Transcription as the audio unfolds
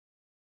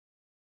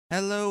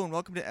Hello, and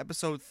welcome to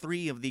episode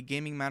 3 of the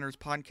Gaming Matters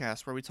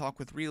podcast, where we talk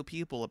with real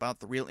people about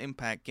the real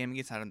impact gaming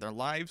has had on their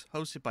lives,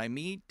 hosted by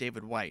me,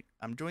 David White.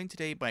 I'm joined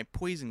today by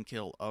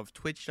Poisonkill of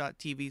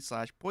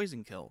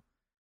twitch.tv/Poisonkill.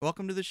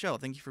 Welcome to the show.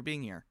 Thank you for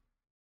being here.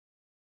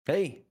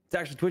 Hey, it's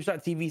actually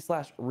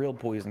twitch.tv/real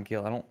poison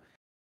kill. I don't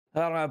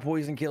have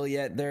poison kill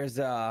yet. There's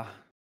a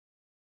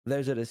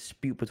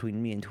dispute between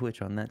me and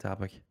Twitch on that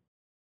topic.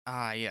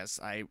 Yes,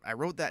 I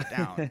wrote that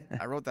down.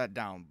 I wrote that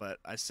down, but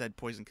I said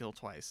Poisonkill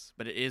twice.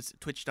 But it is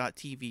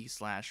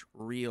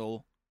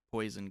twitch.tv/real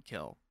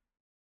Poisonkill.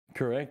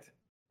 Correct.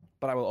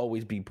 But I will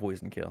always be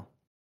poison kill.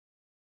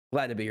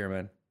 Glad to be here,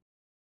 man.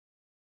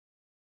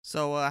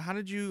 So, how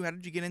did you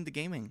get into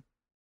gaming?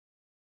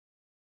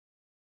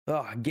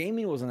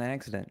 Gaming was an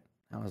accident.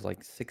 I was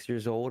like 6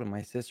 years old, and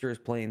my sister was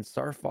playing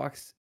Star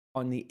Fox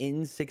on the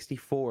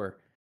N64.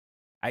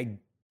 I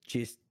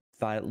just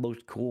thought it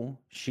looked cool.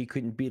 She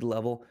couldn't beat a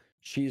level.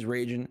 She's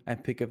raging. I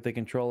pick up the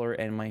controller,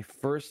 and my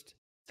first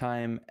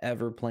time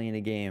ever playing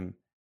a game,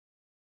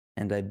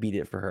 and I beat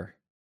it for her.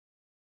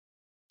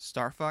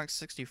 Star Fox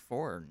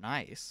 64,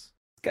 nice.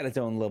 It's got its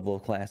own level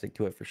of classic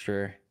to it for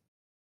sure.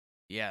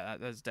 Yeah,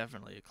 that's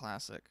definitely a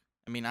classic.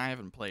 I mean, I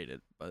haven't played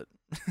it, but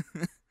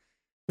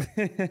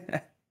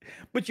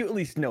But you at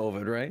least know of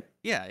it, right?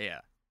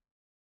 yeah.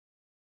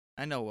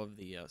 I know of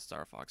the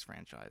Star Fox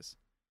franchise.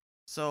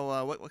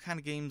 So, what kind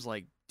of games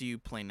do you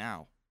play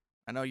now?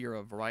 I know you're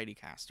a variety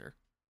caster.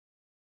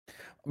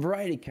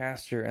 Variety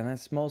caster, and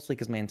that's mostly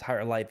because my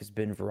entire life has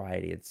been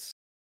variety. It's,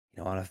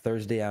 on a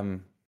Thursday,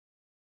 I'm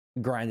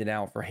grinding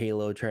out for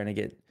Halo, trying to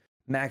get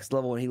max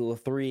level in Halo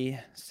 3,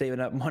 saving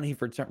up money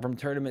from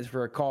tournaments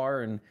for a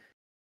car, and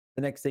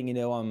the next thing you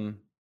know, I'm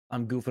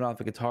goofing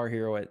off a Guitar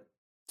Hero at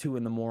 2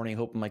 in the morning,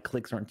 hoping my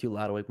clicks aren't too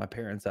loud to wake my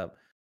parents up.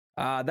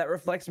 That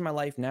reflects in my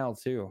life now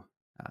too.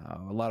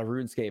 A lot of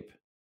RuneScape,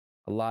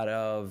 a lot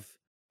of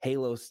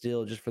Halo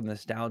still, just for the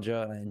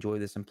nostalgia. I enjoy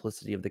the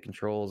simplicity of the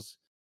controls.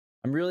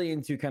 I'm really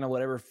into kind of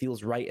whatever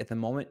feels right at the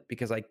moment,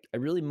 because I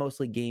really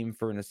mostly game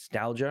for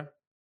nostalgia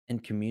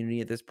and community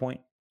at this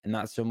point, and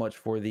not so much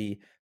for the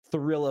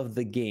thrill of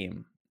the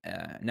game.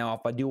 Now,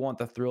 if I do want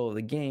the thrill of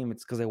the game,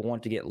 it's because I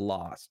want to get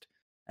lost.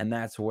 And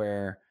that's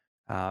where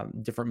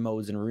different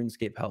modes in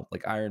RuneScape help,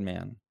 like Iron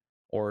Man,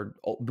 or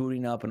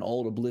booting up an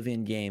old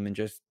Oblivion game and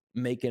just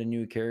making a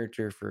new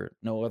character for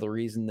no other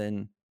reason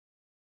than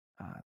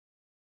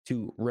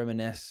to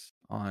reminisce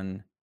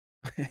on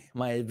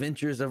my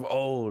adventures of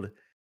old.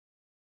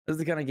 Those are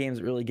the kind of games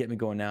that really get me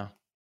going now.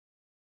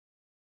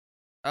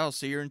 Oh,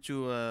 so you're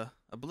into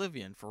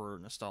Oblivion for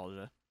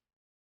nostalgia.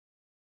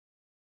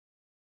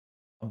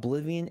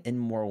 Oblivion and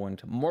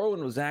Morrowind.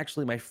 Morrowind was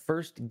actually my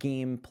first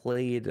game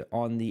played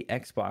on the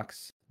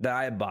Xbox that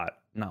I bought,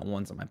 not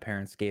ones that my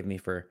parents gave me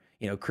for,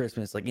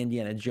 Christmas, like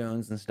Indiana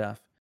Jones and stuff.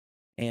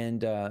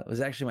 And it was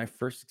actually my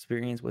first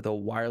experience with a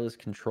wireless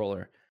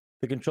controller.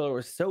 The controller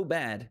was so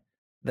bad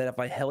that if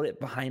I held it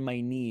behind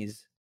my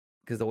knees,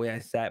 because the way I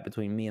sat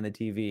between me and the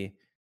TV,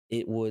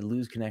 it would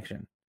lose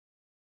connection.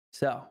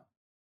 So, a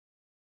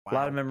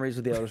lot of Wow, memories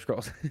with the Elder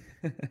Scrolls.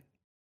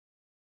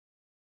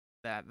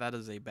 that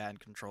is a bad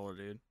controller,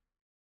 dude.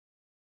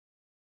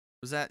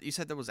 Was that, you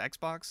said that was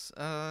Xbox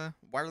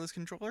wireless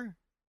controller?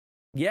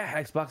 Yeah,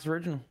 Xbox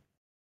original.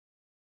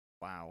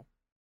 Wow,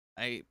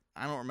 I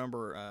don't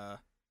remember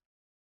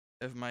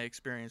if my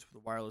experience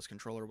with the wireless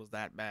controller was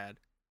that bad.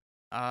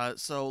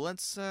 So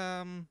let's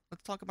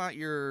talk about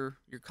your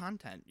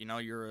content.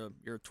 You're a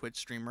Twitch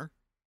streamer.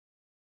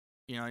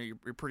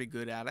 You're pretty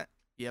good at it.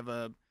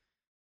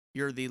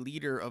 You're the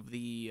leader of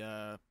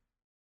the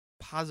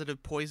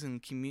Positive Poison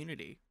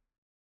community.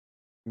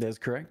 That's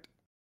correct.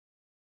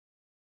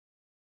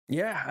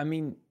 Yeah, I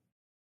mean,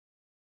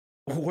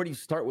 where do you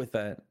start with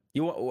that?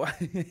 You want?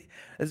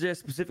 Is there a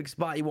specific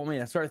spot you want me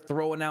to start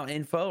throwing out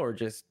info, or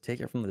just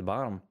take it from the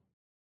bottom?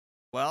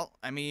 Well,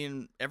 I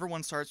mean,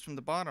 everyone starts from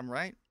the bottom,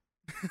 right?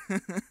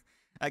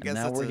 I And guess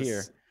now we're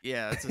here.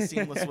 Yeah, it's a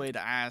seamless way to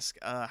ask.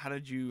 How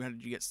did you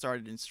get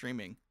started in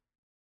streaming?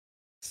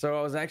 So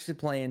I was actually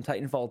playing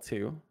Titanfall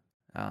 2,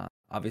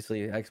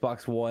 obviously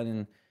Xbox One,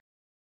 and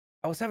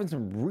I was having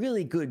some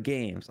really good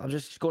games. I was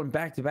just going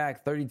back to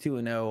back,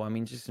 32-0. I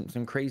mean, just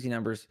some crazy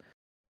numbers.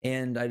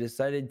 And I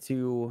decided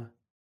to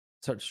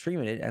start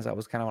streaming it, as I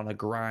was kind of on a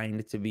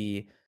grind to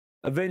be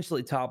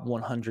eventually top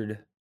 100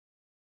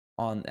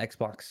 on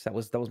Xbox. That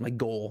was my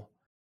goal.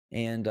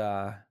 And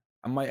I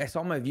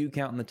saw my view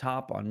count in the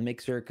top on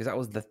Mixer,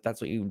 because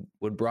that's what you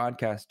would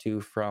broadcast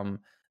to from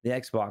the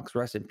Xbox.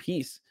 Rest in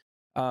peace.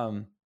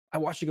 I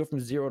watched it go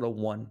from 0 to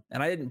 1,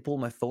 and I didn't pull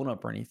my phone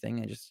up or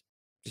anything. I just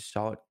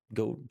saw it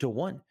go to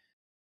 1,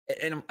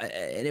 and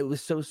it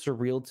was so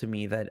surreal to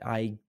me that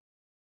I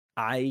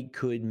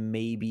could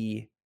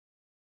maybe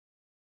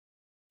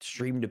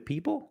stream to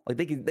people. Like,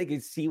 they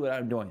could see what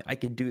I'm doing. I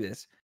could do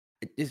this.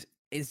 It just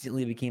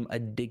instantly became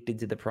addicted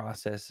to the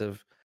process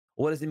of,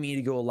 what does it mean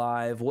to go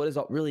live? What is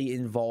really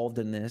involved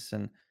in this?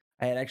 And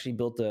I had actually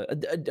built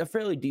a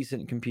fairly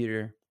decent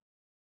computer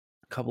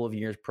a couple of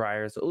years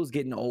prior, so it was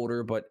getting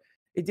older, but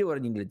it did what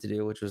it needed to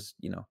do, which was,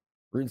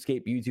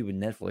 RuneScape, YouTube,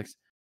 and Netflix.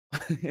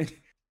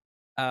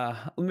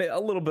 A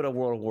little bit of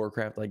World of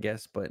Warcraft, I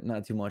guess, but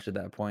not too much at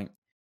that point.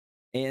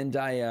 And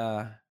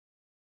I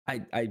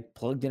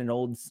plugged in an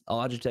old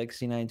Logitech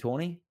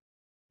C920.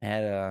 I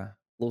had a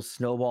little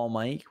snowball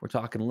mic. We're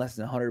talking less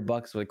than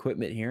 $100 of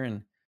equipment here,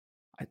 and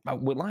I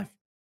went live.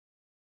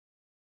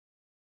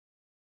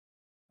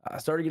 I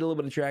started to get a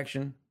little bit of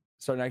traction.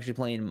 Started actually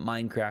playing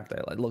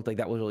Minecraft. I looked like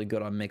that was really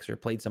good on Mixer.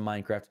 Played some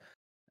Minecraft.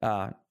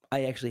 I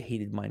actually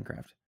hated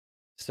Minecraft,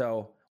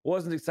 so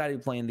wasn't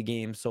excited playing the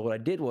game. So what I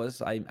did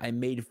was I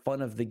made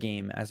fun of the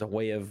game as a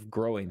way of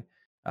growing.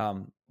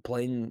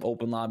 Playing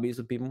open lobbies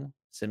with people.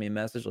 Send me a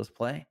message. Let's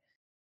play.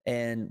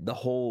 And the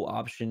whole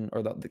option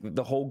or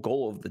the whole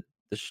goal of the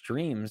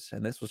streams,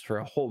 and this was for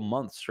a whole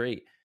month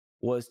straight,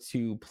 was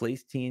to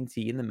place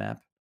TNT in the map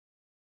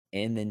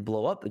and then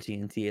blow up the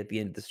TNT at the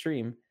end of the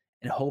stream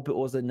and hope it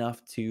was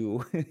enough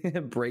to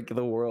break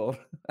the world.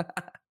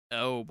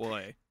 Oh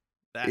boy.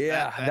 That that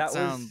Yeah, that that was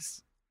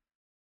sounds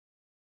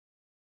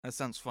that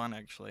sounds fun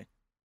actually.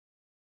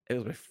 it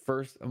was my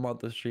first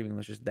month of streaming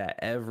was just that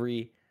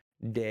every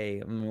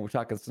day. I mean, we're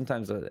talking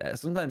sometimes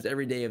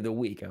every day of the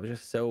week. I was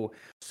just so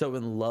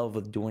in love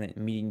with doing it,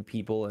 meeting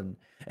people, and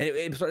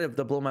it started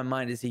to blow my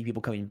mind to see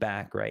people coming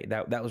back. Right,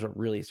 that was what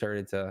really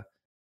started to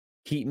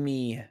keep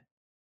me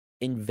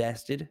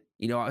invested.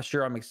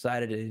 Sure, I'm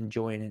excited and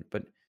enjoying it,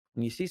 but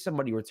when you see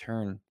somebody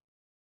return,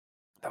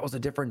 that was a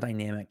different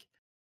dynamic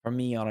for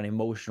me on an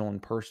emotional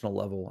and personal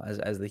level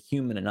as the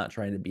human and not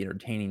trying to be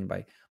entertaining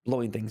by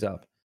blowing things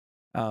up.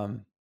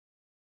 Um,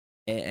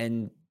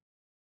 and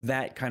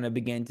that kind of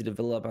began to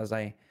develop as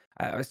I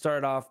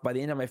started off. By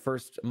the end of my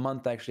first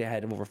month, actually, I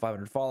had over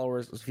 500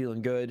 followers. Was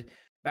feeling good.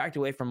 Backed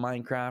away from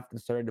Minecraft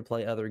and started to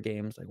play other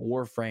games like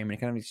Warframe and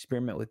kind of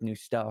experiment with new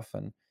stuff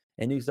and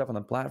new stuff on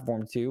the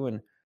platform too. And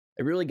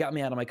it really got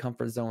me out of my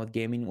comfort zone with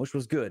gaming, which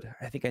was good.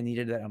 I think I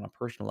needed that on a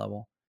personal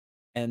level.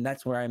 And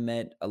that's where I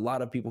met a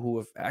lot of people who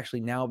have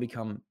actually now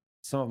become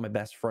some of my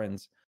best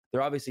friends.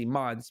 They're obviously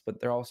mods,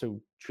 but they're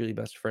also truly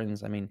best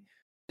friends. I mean,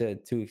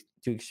 to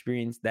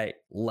experience that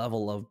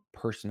level of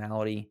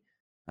personality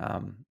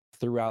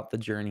throughout the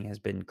journey has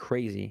been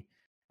crazy.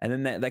 And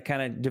then that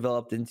kind of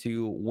developed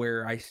into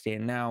where I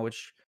stand now,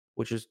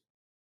 which is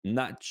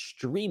not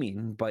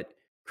streaming, but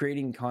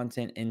creating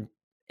content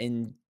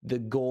in the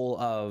goal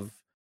of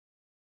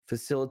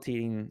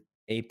facilitating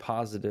a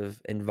positive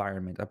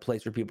environment, a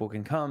place where people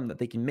can come, that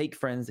they can make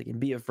friends, they can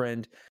be a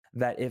friend,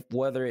 that if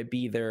whether it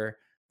be they're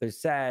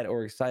sad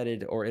or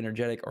excited or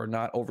energetic or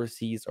not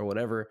overseas or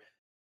whatever,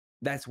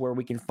 that's where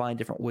we can find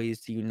different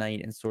ways to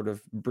unite and sort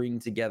of bring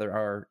together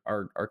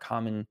our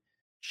common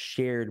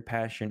shared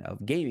passion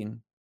of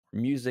gaming,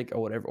 music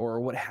or whatever or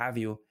what have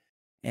you,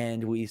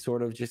 and we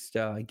sort of just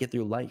get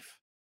through life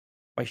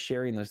by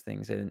sharing those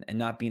things and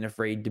not being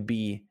afraid to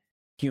be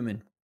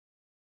human.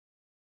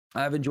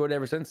 I've enjoyed it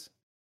ever since.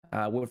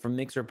 Went from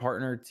Mixer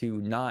partner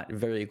to not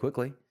very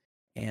quickly,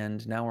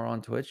 and now we're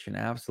on Twitch and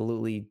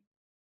absolutely,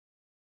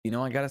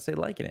 I gotta say,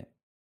 liking it.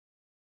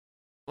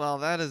 Well,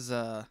 that is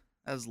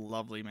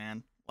lovely,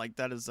 man. Like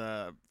that is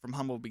from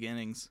humble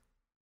beginnings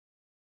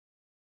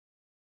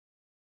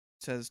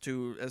as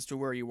to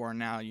where you are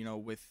now,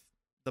 with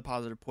the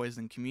positive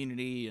poison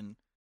community and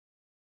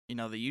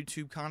the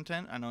YouTube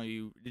content. I know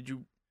you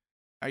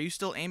are you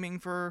still aiming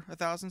for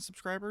 1,000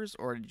 subscribers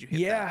or did you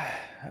hit that?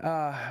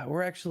 Yeah,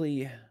 we're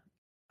actually.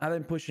 I've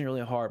been pushing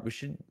really hard. We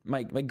should.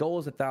 My goal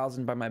is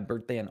 1,000 by my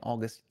birthday on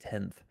August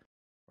 10th.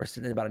 We're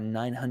sitting at about a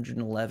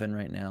 911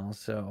 right now,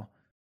 so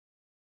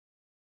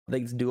I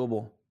think it's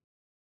doable.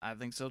 I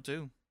think so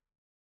too.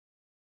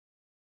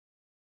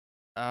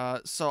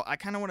 So I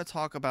kind of want to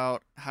talk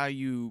about how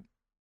you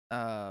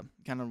kind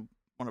of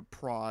want to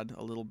prod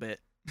a little bit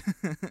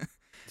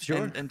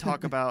Sure. and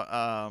talk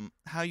about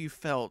how you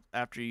felt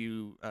after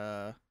you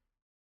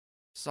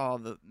saw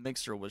the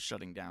mixer was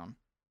shutting down.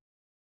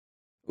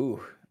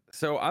 Ooh.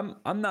 So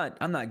I'm not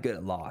good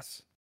at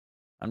loss.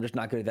 I'm just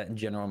not good at that in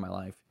general in my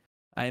life.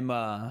 I am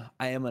a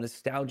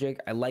nostalgic.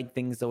 I like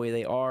things the way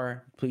they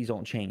are. Please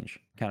don't change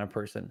kind of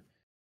person.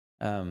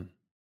 Um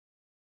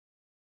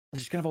I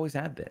just kind of always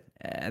have been.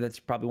 And that's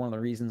probably one of the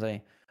reasons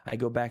I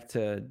go back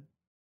to.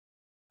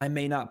 I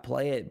may not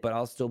play it, but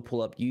I'll still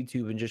pull up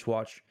YouTube and just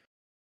watch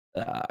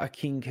a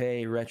King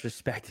K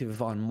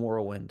retrospective on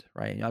Morrowind,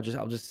 right? I'll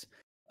just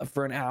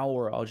for an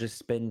hour I'll just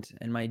spend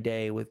in my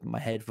day with my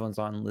headphones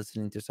on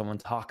listening to someone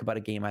talk about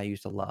a game I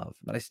used to love,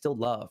 that I still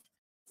love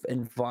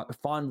and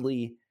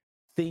fondly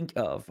think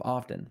of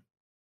often.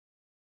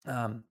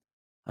 Um,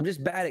 I'm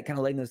just bad at kind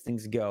of letting those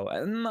things go.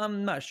 And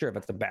I'm not sure if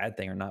that's a bad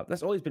thing or not.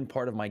 That's always been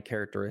part of my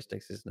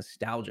characteristics is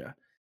nostalgia.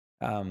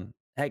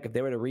 Heck, if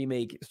they were to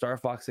remake Star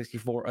Fox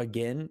 64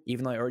 again,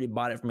 even though I already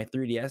bought it for my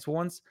 3DS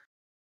once,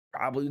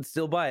 probably would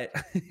still buy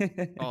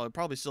it. Oh, it'd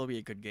probably still be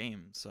a good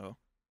game. So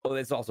Oh,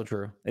 that's also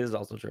true. It is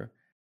also true.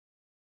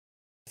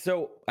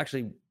 So,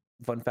 actually,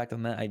 fun fact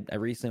on that, I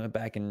recently went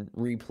back and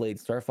replayed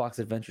Star Fox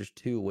Adventures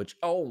 2, which,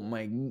 oh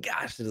my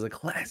gosh, it is a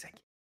classic.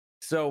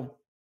 So,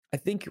 I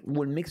think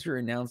when Mixer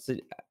announced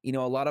it, a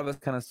lot of us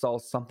kind of saw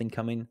something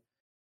coming,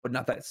 but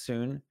not that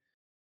soon.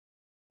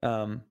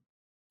 Um,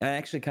 I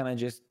actually kind of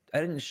just I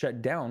didn't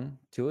shut down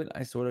to it.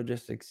 I sort of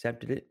just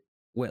accepted it.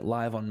 Went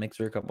live on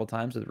Mixer a couple of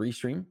times with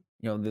Restream.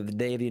 The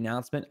day of the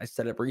announcement, I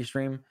set up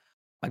Restream.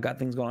 I got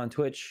things going on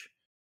Twitch.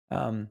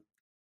 Um,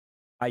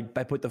 I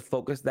put the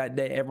focus that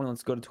day. Everyone,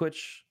 let's go to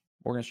Twitch.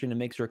 We're gonna stream the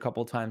Mixer a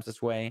couple of times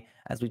this way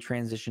as we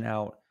transition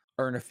out,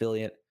 earn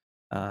affiliate.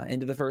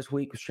 Into the first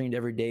week, we streamed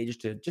every day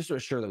just to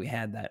assure that we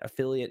had that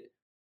affiliate.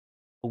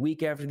 A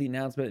week after the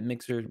announcement,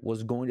 Mixer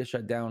was going to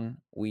shut down.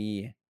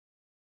 We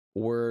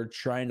were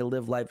trying to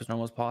live life as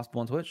normal as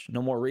possible on Twitch.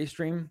 No more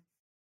restream.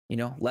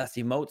 Less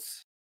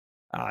emotes,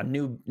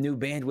 new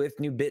bandwidth,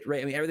 new bit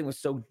rate. I mean, everything was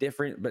so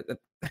different. But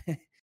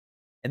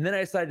and then I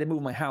decided to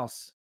move my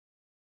house.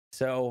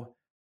 So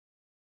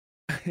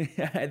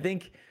I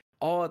think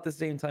all at the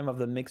same time of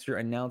the Mixer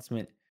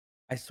announcement,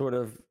 I sort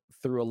of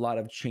threw a lot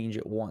of change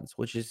at once,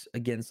 which is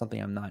again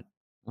something I'm not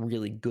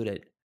really good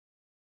at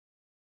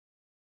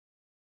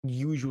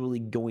usually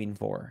going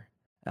for.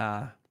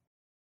 And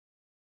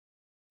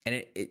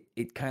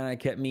it kind of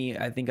kept me,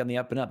 I think, on the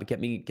up and up. It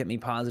kept me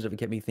positive. It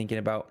kept me thinking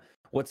about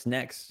what's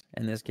next.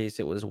 In this case,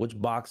 it was which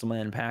box am I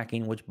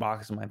unpacking? Which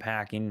box am I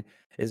packing?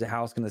 Is the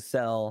house going to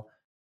sell?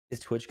 Is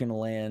Twitch going to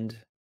land?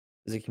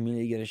 Is the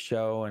community going to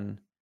show?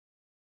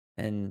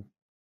 And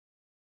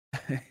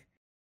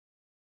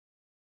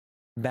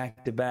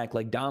back to back,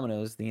 like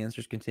dominoes, the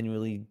answers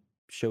continually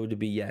showed to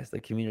be yes.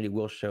 The community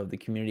will show. The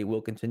community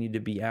will continue to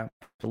be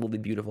absolutely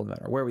beautiful no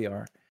matter where we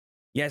are.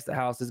 Yes, the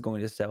house is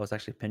going to sell. It's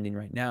actually pending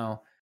right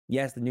now.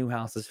 Yes, the new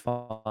house is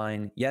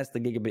fine. Yes, the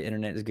gigabit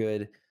internet is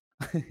good.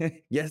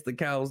 Yes, the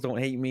cows don't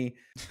hate me.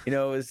 It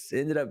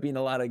ended up being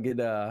a lot of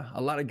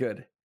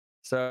good.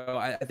 So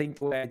I think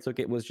the way I took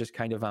it was just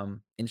kind of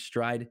in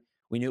stride.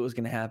 We knew it was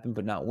going to happen,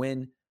 but not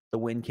when. The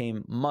win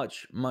came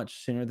much,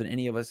 much sooner than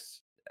any of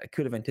us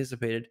could have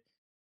anticipated.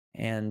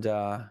 And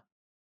I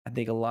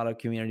think a lot of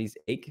communities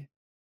ache,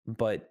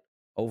 but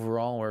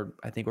overall,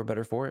 I think we're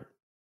better for it.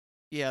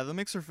 Yeah, the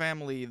Mixer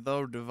family,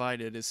 though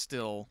divided, is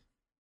still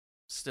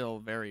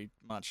very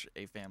much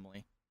a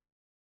family.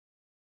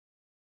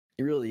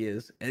 It really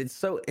is. And it's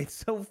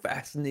so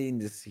fascinating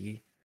to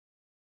see.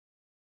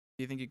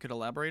 Do you think you could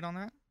elaborate on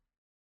that?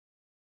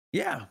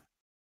 Yeah,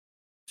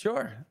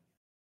 sure.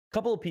 A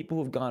couple of people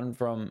who've gone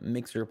from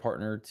Mixer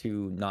partner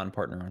to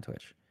non-partner on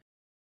Twitch.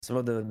 Some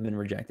of them have been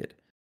rejected.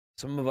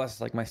 Some of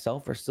us, like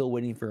myself, are still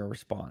waiting for a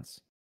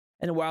response.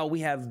 And while we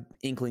have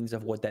inklings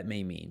of what that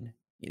may mean,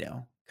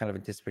 kind of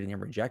anticipating a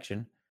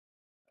rejection,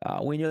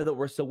 we know that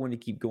we're still going to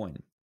keep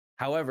going.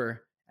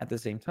 However, at the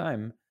same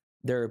time,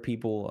 there are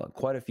people,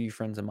 quite a few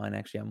friends of mine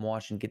actually, I'm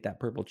watching get that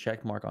purple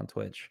check mark on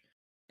Twitch.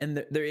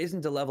 And there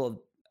isn't a level of,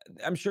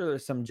 I'm sure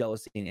there's some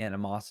jealousy and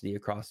animosity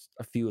across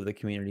a few of the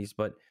communities,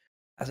 but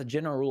as a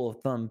general rule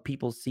of thumb,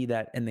 people see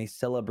that and they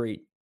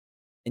celebrate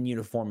in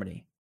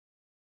uniformity.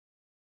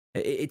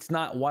 It's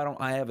not, why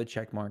don't I have a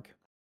check mark?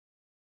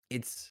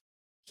 It's,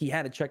 he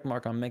had a check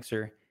mark on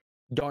Mixer.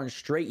 Darn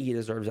straight he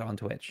deserves it on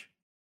Twitch.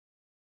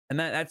 And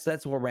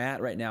that's where we're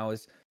at right now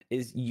is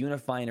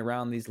unifying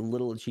around these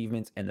little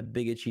achievements and the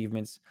big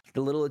achievements,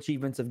 the little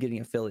achievements of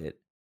getting affiliate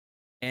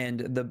and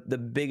the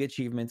big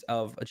achievements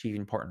of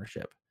achieving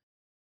partnership.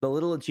 The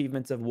little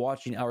achievements of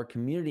watching our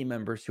community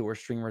members who are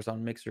streamers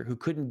on Mixer who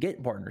couldn't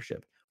get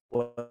partnership,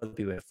 whether it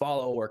be a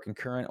follow or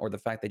concurrent or the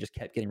fact they just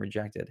kept getting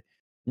rejected.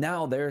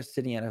 Now they're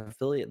sitting at an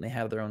affiliate and they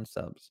have their own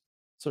subs.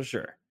 So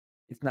sure,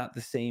 it's not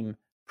the same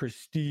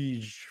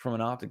prestige from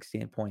an optics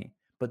standpoint,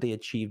 but they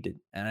achieved it.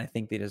 And I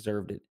think they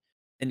deserved it.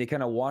 And to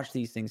kind of watch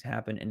these things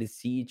happen and to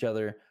see each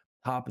other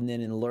hopping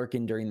in and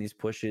lurking during these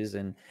pushes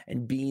and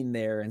being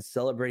there and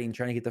celebrating,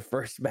 trying to get the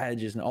first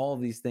badges and all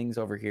of these things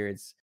over here,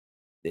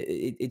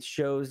 it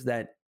shows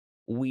that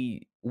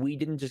we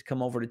didn't just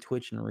come over to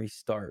Twitch and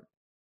restart.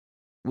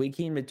 We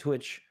came to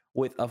Twitch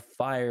with a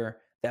fire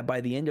that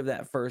by the end of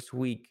that first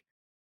week,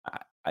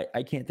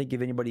 I can't think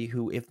of anybody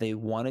who, if they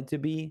wanted to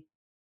be,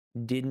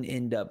 didn't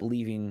end up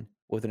leaving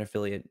with an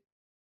affiliate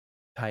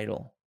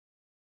title.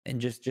 And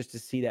just to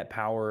see that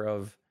power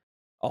of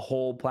a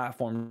whole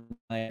platform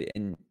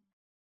and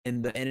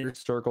in the inner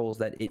circles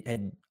that it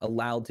had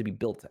allowed to be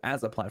built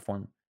as a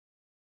platform,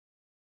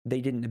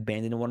 they didn't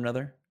abandon one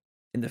another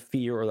in the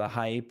fear or the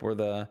hype or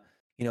the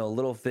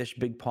little fish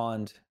big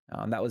pond.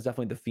 That was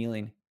definitely the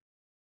feeling.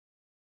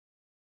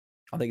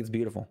 I think it's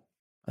beautiful.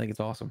 I think it's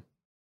awesome.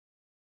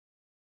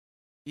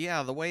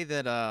 Yeah, the way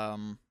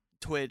that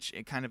Twitch,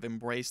 it kind of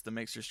embraced the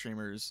Mixer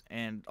streamers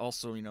and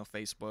also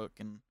Facebook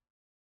and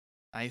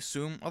I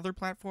assume other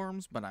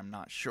platforms, but I'm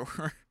not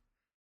sure.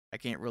 I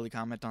can't really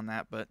comment on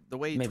that, but the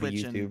way Maybe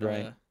Twitch YouTube, and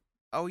right?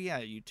 oh yeah,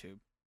 YouTube.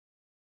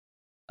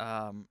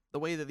 The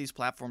way that these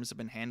platforms have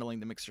been handling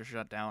the Mixer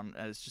shutdown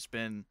has just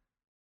been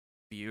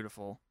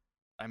beautiful.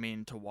 I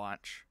mean, to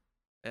watch.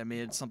 I mean,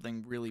 it's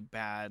something really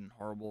bad and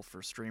horrible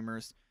for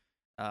streamers.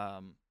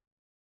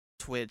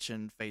 Twitch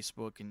and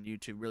Facebook and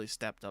YouTube really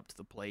stepped up to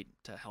the plate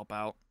to help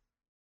out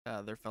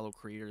their fellow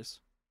creators.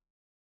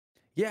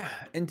 Yeah,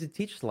 and to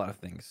teach us a lot of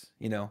things.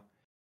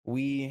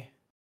 We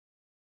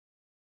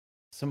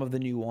some of the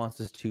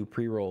nuances to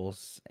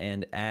pre-rolls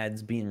and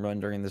ads being run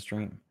during the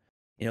stream.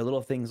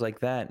 little things like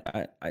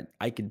that.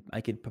 I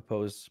could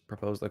propose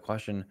the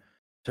question.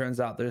 Turns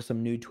out there's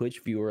some new Twitch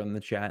viewer in the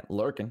chat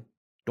lurking,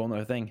 doing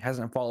their thing,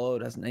 hasn't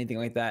followed, hasn't anything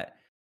like that,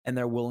 and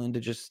they're willing to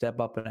just step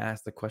up and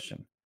ask the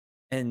question.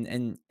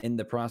 And in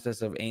the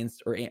process of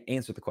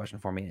answer the question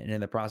for me, and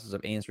in the process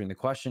of answering the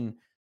question,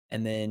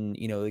 and then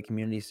the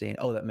community saying,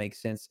 "Oh, that makes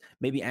sense,"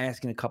 maybe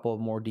asking a couple of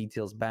more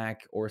details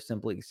back, or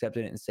simply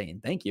accepting it and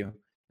saying thank you,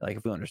 like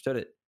if we understood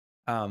it.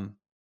 Um,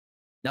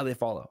 Now they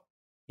follow.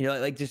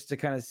 Like just to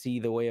kind of see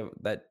the way of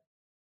that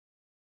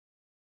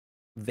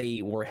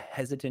they were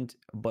hesitant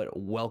but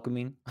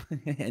welcoming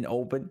and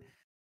open,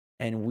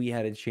 and we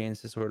had a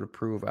chance to sort of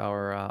prove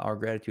our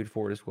gratitude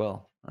for it as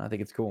well. I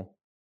think it's cool.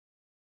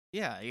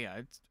 Yeah,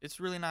 yeah,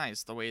 it's really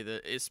nice the way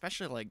that,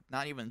 especially like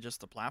not even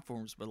just the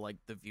platforms, but like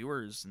the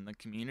viewers and the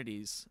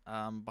communities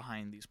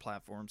behind these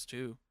platforms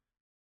too.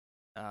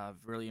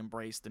 Really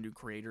embrace the new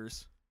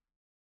creators.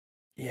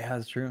 Yeah,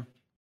 that's true.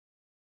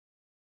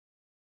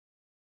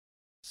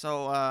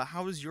 So,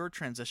 how has your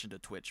transition to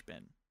Twitch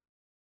been?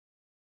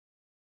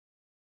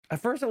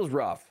 At first, it was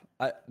rough.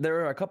 There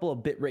were a couple of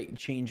bitrate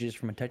changes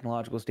from a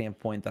technological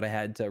standpoint that I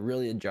had to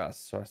really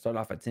adjust. So I started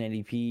off at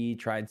 1080p,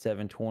 tried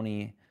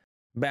 720,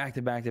 back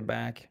to back to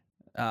back.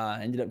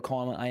 Ended up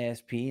calling my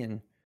ISP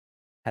and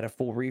had a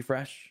full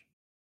refresh.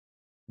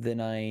 Then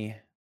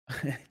I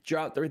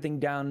dropped everything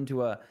down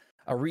to a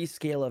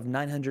rescale of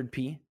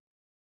 900p.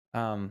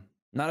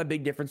 Not a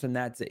big difference from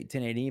that to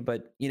 1080,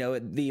 but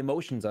the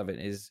emotions of it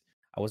is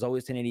I was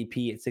always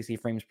 1080p at 60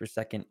 frames per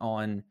second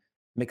on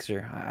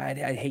Mixer. I'd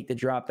hate to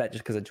drop that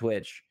just because of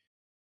Twitch,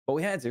 but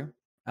we had to.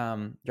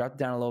 Dropped it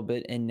down a little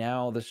bit, and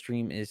now the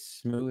stream is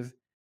smooth,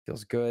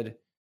 feels good.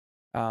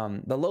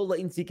 The low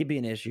latency could be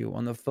an issue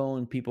on the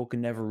phone. People can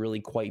never really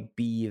quite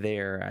be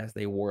there as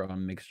they were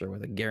on Mixer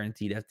with a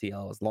guaranteed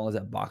FTL as long as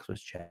that box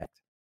was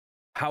checked.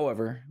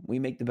 However, we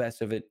make the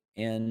best of it,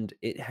 and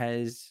it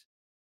has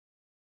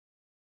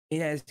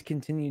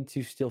continued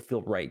to still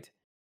feel right.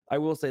 I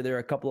will say there are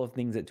a couple of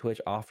things that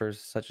Twitch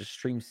offers, such as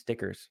stream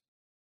stickers,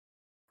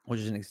 which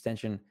is an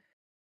extension.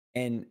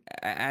 And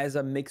as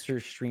a Mixer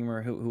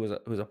streamer who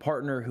was a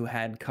partner who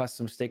had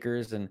custom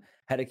stickers and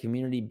had a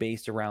community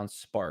based around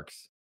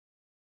Sparks,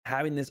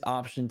 having this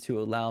option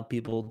to allow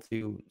people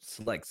to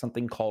select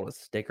something called a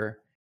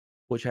sticker,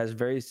 which has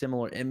very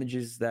similar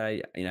images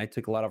that I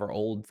took a lot of our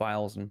old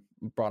files and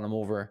brought them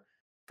over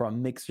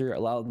from Mixer,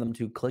 allowed them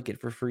to click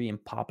it for free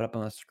and pop it up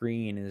on the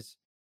screen is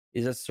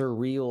a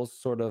surreal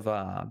sort of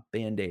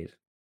band-aid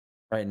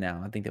right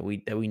now. I think that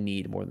we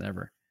need more than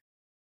ever.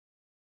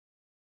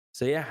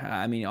 So yeah,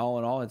 I mean, all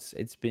in all, it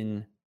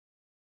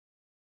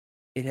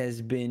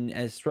has been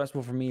as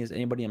stressful for me as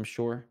anybody, I'm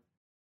sure.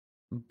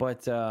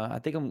 But I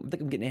think I'm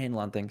getting a handle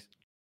on things.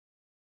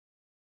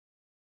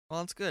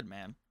 Well, it's good,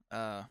 man.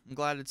 I'm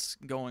glad it's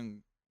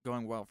going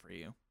well for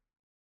you.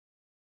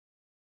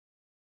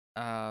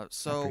 I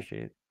So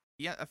appreciate it.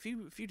 yeah, a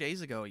few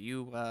days ago,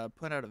 you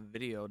put out a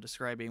video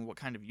describing what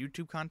kind of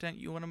YouTube content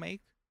you want to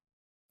make.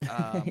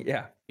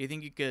 Yeah. Do you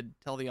think you could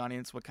tell the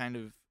audience what kind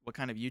of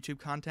YouTube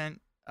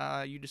content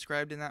you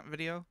described in that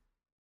video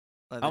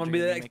I'm that gonna you're be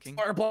gonna the be next making?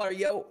 Markiplier,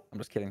 yo. I'm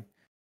just kidding.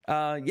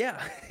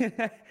 Yeah.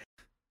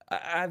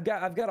 I've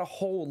got a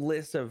whole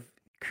list of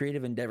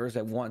creative endeavors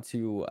I want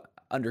to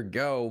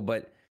undergo,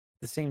 but at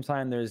the same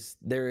time,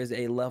 there is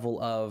a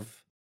level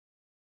of,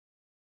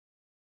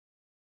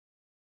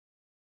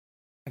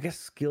 I guess,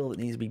 skill that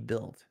needs to be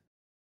built.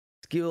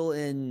 Skill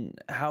in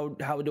how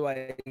do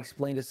I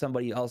explain to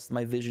somebody else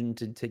my vision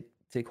to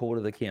take hold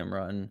of the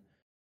camera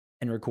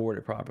and record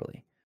it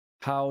properly?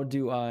 How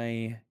do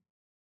I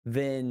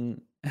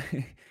then,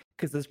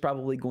 because that's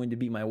probably going to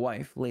be my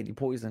wife, Lady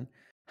Poison.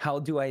 How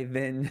do I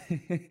then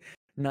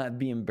not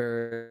be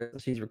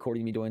embarrassed? She's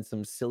recording me doing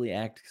some silly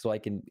act, so I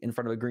can in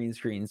front of a green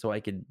screen, so I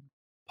could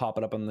pop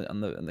it up on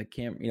the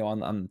cam,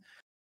 on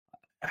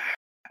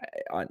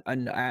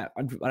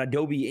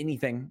Adobe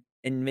anything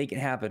and make it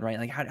happen, right?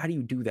 Like how do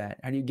you do that?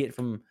 How do you get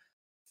from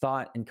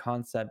thought and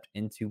concept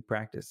into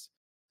practice?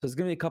 So there's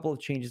gonna be a couple of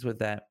changes with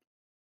that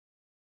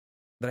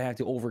I have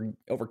to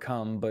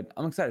overcome, but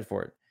I'm excited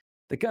for it.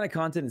 The kind of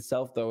content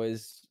itself, though,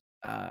 is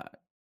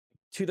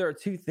there are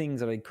two things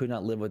that I could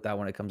not live without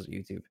when it comes to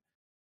YouTube.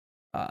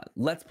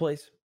 Let's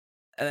plays,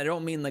 and I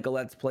don't mean like a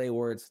let's play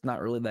where it's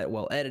not really that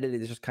well edited.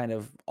 It's just kind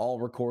of all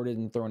recorded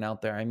and thrown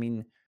out there. I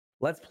mean,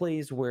 let's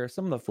plays where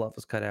some of the fluff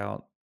is cut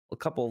out, a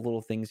couple of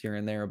little things here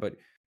and there, but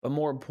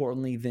more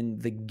importantly than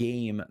the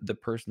game, the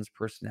person's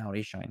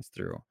personality shines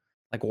through.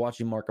 Like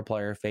watching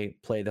Markiplier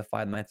play the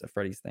Five Nights at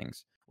Freddy's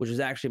things, which is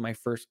actually my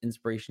first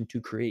inspiration to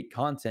create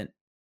content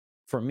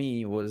for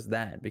me was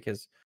that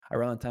because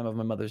around the time of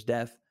my mother's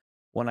death,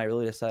 when I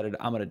really decided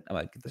I'm gonna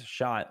get this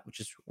shot, which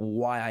is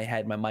why I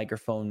had my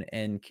microphone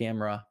and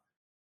camera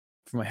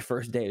for my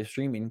first day of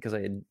streaming because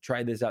I had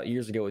tried this out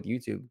years ago with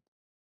YouTube.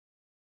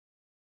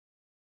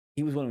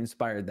 He was one who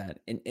inspired that,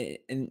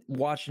 and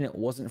watching it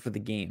wasn't for the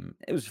game.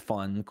 It was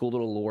fun, cool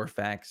little lore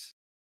facts.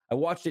 I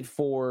watched it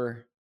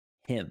for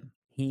him.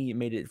 He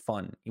made it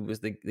fun. He was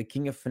the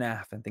king of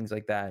FNAF and things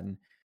like that, and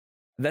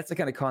that's the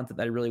kind of content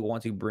that I really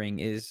want to bring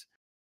is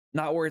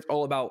not where it's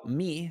all about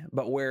me,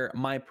 but where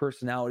my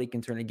personality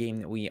can turn a game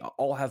that we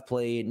all have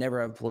played,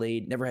 never have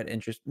played, never had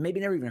interest, maybe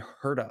never even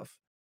heard of,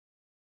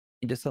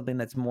 into something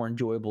that's more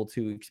enjoyable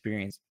to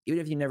experience. Even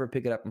if you never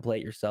pick it up and play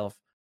it yourself,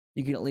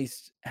 you can at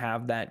least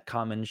have that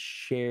common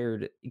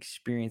shared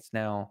experience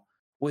now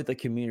with the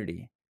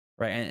community,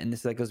 right? And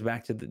this, that goes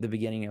back to the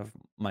beginning of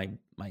my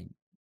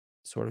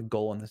sort of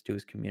goal in this too,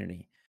 is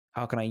community.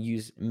 How can I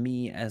use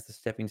me as the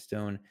stepping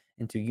stone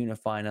into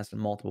unifying us on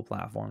multiple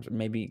platforms, or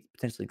maybe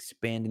potentially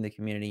expanding the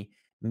community,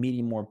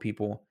 meeting more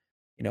people,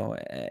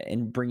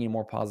 and bringing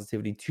more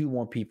positivity to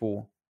more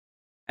people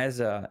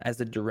as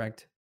a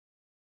direct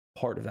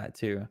part of that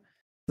too.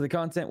 So the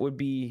content would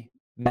be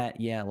that,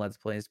 yeah, let's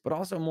plays, but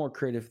also more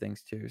creative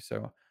things too.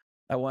 So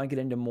I want to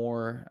get into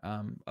more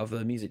of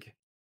the music.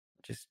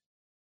 Just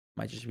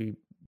might just be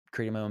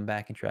creating my own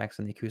backing tracks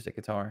on the acoustic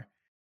guitar.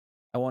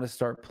 I want to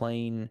start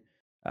playing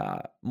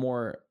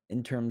more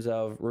in terms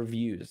of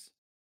reviews.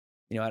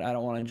 I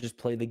don't want to just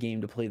play the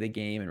game to play the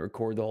game and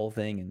record the whole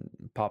thing and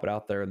pop it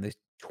out there in these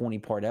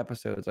 20-part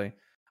episodes. I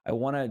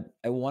want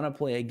to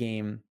play a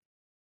game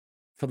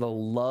for the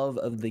love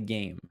of the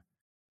game.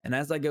 And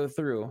as I go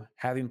through,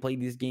 having played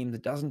these games a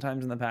dozen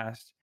times in the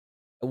past,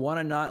 I want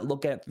to not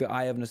look at it through the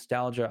eye of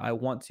nostalgia. I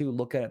want to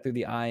look at it through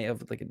the eye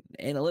of like an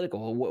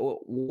analytical.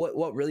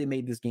 What really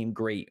made this game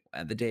great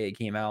at the day it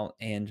came out,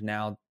 and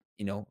now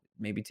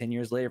maybe 10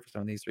 years later for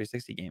some of these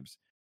 360 games.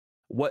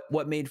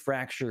 What made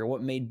Fracture?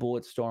 What made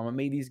Bulletstorm? What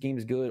made these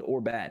games good or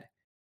bad?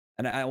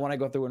 And I want to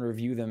go through and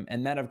review them.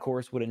 And that, of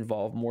course, would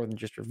involve more than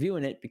just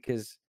reviewing it,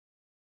 because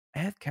I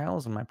have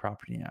cows on my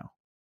property now.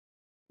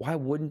 Why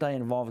wouldn't I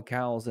involve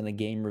cows in a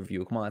game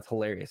review? Come on, that's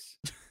hilarious.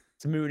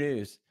 It's moo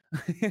news.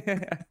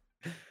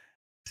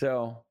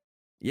 So,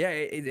 yeah,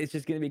 it's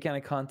just going to be kind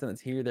of content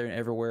that's here, there, and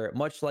everywhere,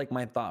 much like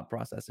my thought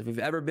process. If you've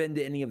ever been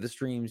to any of the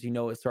streams,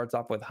 it starts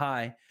off with,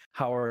 "Hi,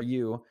 how are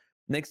you?"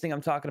 Next thing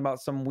I'm talking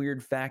about some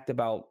weird fact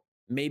about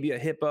maybe a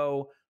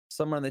hippo.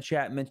 Someone in the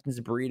chat mentions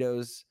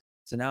burritos.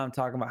 So now I'm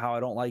talking about how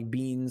I don't like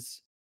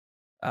beans.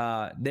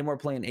 Then we're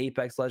playing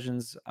Apex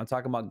Legends. I'm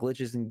talking about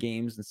glitches in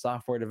games and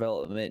software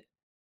development.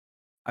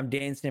 I'm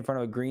dancing in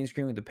front of a green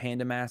screen with a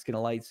panda mask and a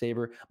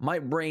lightsaber. My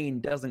brain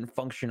doesn't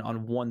function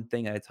on one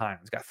thing at a time.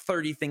 It's got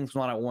 30 things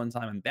going on at one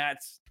time, and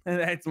that's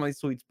my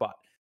sweet spot.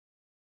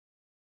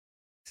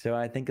 So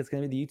I think it's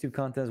going to be the YouTube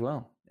content as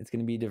well. It's going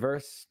to be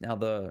diverse. Now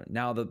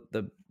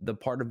the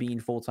part of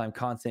being full-time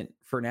content,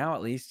 for now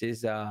at least,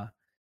 is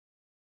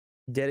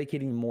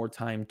dedicating more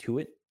time to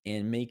it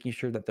and making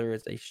sure that there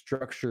is a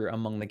structure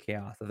among the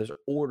chaos, that there's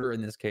order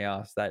in this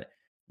chaos, that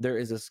there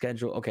is a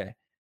schedule. Okay,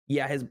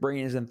 yeah, his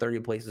brain is in 30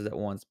 places at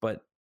once,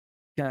 but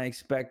can I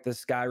expect the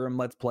Skyrim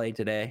Let's Play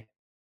today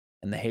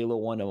and the Halo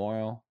one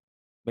tomorrow?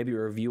 Maybe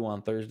a review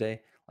on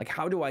Thursday. Like,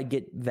 how do I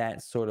get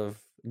that sort of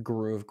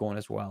groove going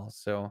as well?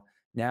 So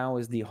now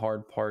is the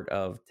hard part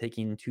of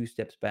taking 2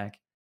 steps back,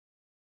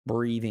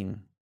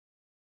 breathing,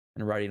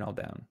 and writing all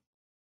down.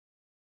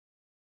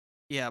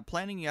 Yeah,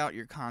 planning out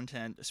your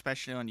content,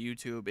 especially on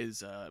YouTube,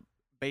 is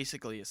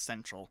basically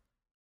essential.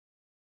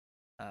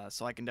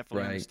 So I can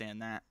definitely Right.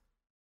 understand that.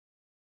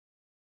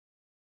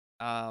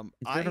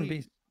 It's a different I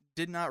beast.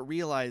 did not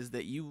realize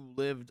that you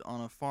lived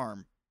on a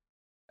farm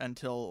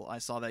until I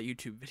saw that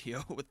YouTube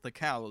video with the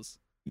cows.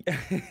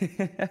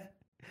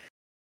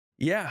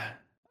 Yeah,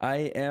 I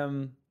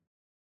am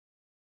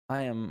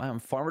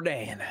Farmer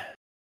Dan.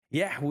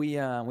 Yeah,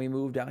 we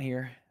moved out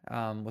here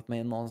with my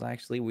in-laws.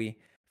 Actually, we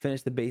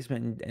finished the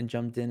basement and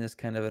jumped in as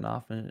kind of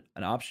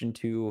an option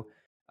to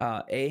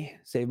a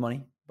save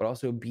money, but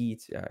also b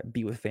to,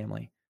 be with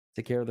family,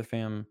 take care of the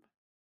fam,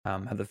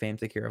 have the fam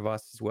take care of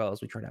us as well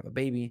as we try to have a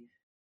baby,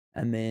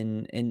 and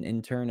then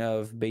in turn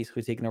of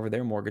basically taking over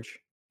their mortgage,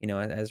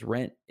 as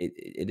rent,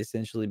 it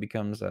essentially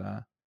becomes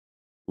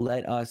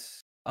let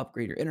us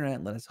upgrade your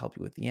internet, let us help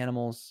you with the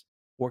animals.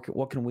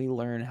 What can we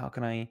learn? How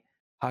can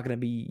I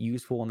be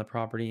useful on the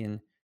property? And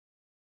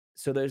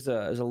so there's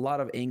a lot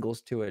of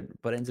angles to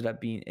it, but it ended up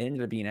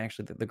being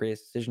actually the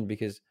greatest decision,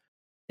 because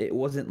it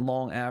wasn't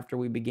long after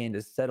we began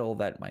to settle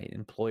that my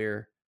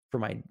employer for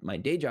my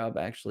day job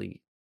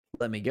actually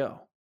let me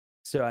go.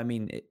 So I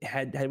mean,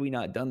 had we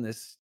not done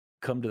this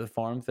come to the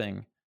farm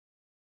thing,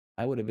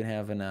 I would have been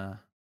having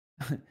a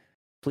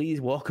please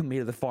welcome me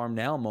to the farm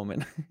now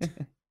moment.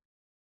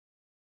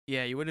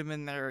 Yeah, you would have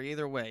been there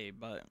either way,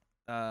 but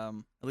at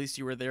least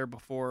you were there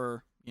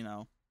before,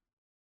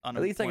 At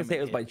least I can say unemployment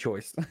it was by hit.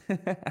 choice.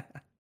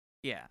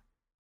 Yeah.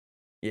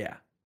 Yeah.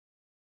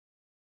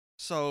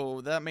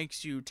 So that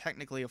makes you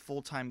technically a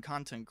full-time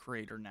content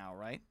creator now,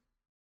 right?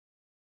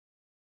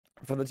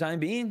 For the time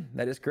being,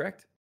 that is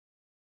correct.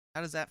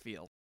 How does that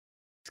feel?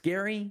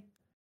 Scary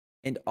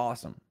and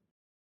awesome.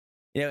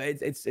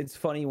 It's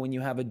funny when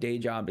you have a day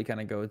job to kind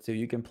of go to.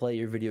 You can play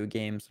your video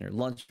games on your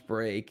lunch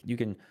break. You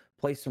can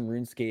play some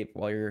RuneScape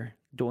while you're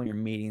doing your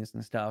meetings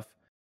and stuff,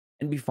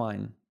 and be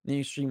fine. Then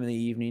you stream in the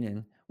evening,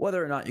 and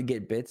whether or not you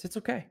get bits, it's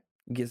okay.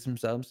 You get some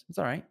subs, it's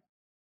all right.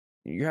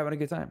 You're having a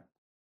good time.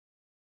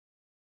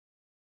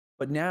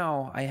 But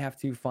now I have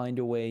to find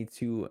a way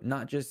to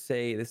not just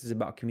say this is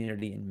about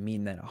community and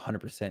mean that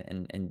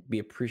 100% and be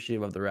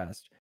appreciative of the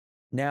rest.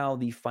 Now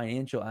the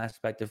financial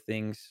aspect of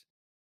things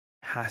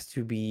has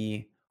to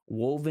be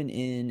woven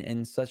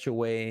in such a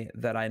way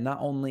that I not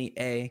only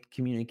A,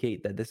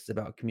 communicate that this is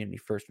about community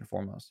first and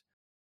foremost,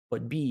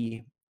 but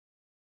B,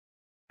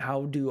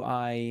 how do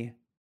I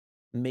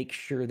make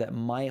sure that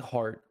my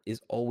heart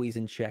is always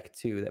in check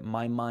too, that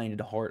my mind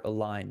and heart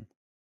align,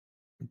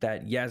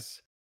 that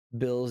yes,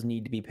 bills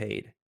need to be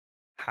paid.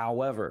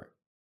 However,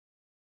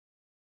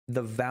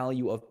 the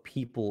value of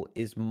people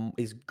is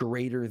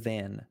greater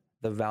than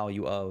the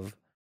value of,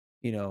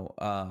 you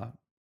know,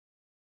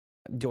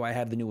 do I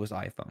have the newest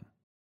iPhone?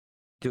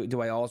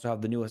 Do I also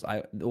have the newest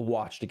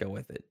watch to go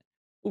with it?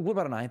 Ooh, what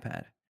about an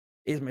iPad?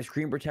 Is my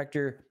screen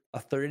protector a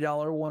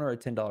 $30 one or a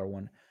 $10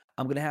 one?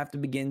 I'm gonna have to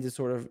begin to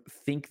sort of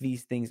think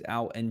these things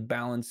out and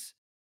balance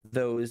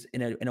those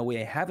in a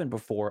way I haven't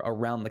before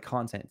around the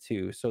content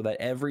too, so that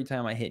every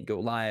time I hit go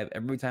live,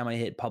 every time I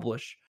hit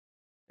publish,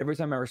 every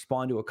time I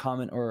respond to a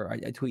comment or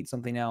I tweet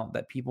something out,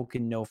 that people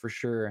can know for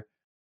sure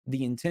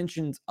the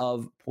intentions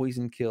of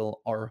Poison Kill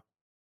are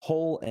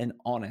whole and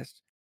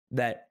honest.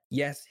 That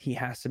yes, he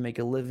has to make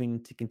a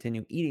living to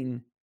continue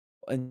eating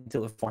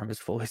until the farm is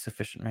fully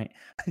sufficient, right?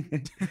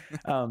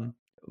 um,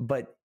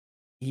 but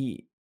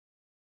he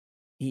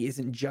he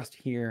isn't just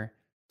here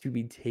to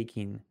be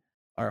taking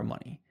our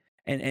money.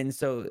 And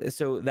so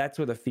that's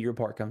where the fear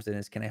part comes in,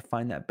 is can I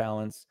find that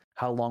balance?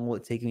 How long will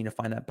it take me to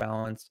find that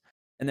balance?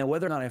 And then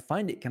whether or not I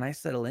find it, can I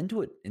settle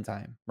into it in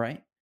time,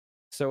 right?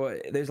 So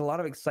there's a lot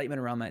of excitement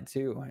around that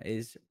too,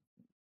 is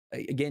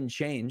again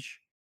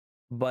change,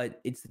 but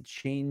it's the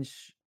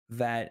change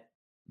that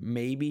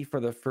maybe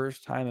for the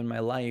first time in my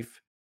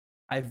life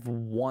I've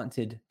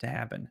wanted to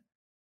happen.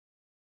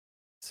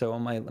 So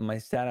am I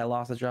sad I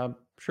lost the job?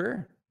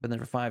 Sure. Been there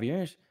for 5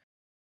 years.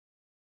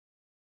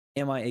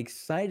 Am I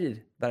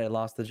excited that I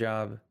lost the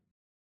job?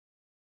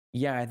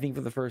 Yeah, I think for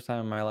the first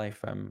time in my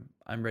life, I'm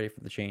ready for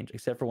the change,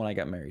 except for when I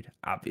got married,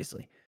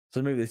 obviously.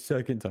 So maybe the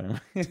second time.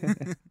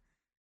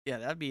 Yeah,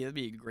 that'd be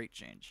a great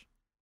change.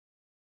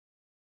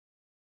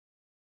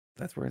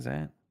 That's where it's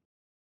at.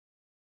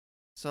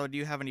 So, do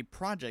you have any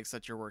projects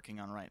that you're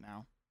working on right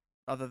now,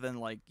 other than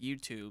like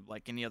YouTube,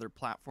 like any other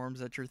platforms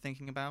that you're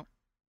thinking about?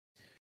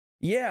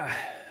 Yeah,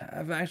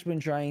 I've actually been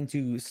trying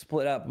to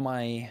split up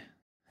my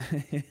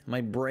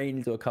my brain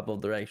into a couple of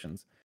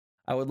directions.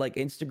 I would like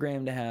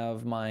Instagram to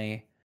have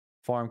my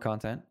farm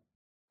content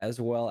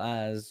as well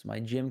as my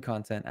gym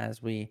content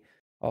as we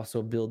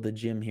also build the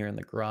gym here in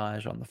the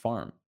garage on the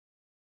farm.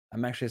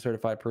 I'm actually a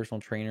certified personal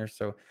trainer,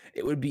 so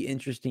it would be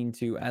interesting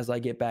to, as I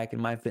get back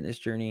in my fitness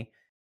journey,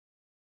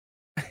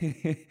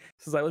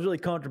 since I was really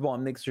comfortable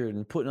on Mixer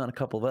and putting on a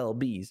couple of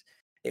LBs,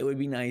 it would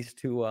be nice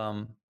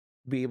to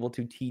be able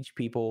to teach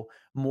people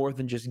more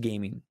than just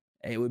gaming.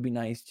 It would be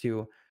nice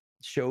to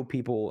show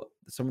people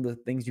some of the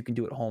things you can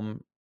do at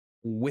home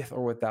with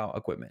or without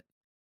equipment.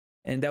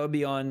 And that would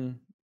be on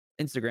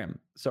Instagram.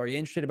 So are you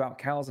interested about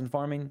cows and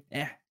farming?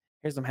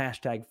 Here's some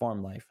hashtag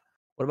farm life.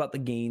 What about the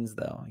gains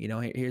though?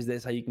 Here's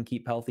this how you can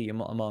keep healthy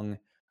among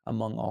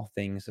all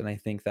things. And I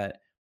think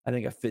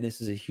a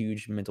fitness is a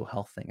huge mental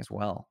health thing as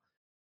well,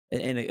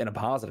 in a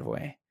positive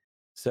way.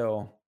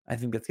 So I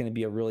think that's going to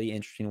be a really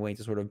interesting way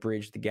to sort of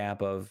bridge the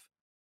gap of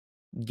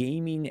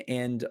gaming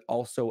and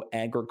also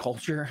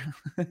agriculture.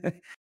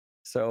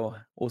 So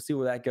we'll see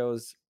where that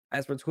goes.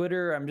 As for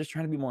Twitter, I'm just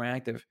trying to be more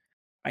active.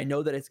 I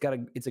know that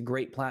it's a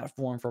great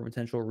platform for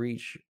potential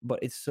reach, but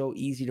it's so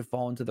easy to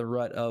fall into the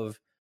rut of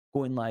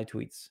going live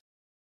tweets.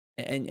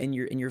 And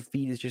your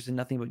feed is just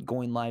nothing but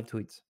going live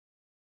tweets.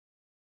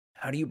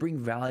 How do you bring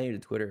value to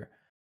Twitter?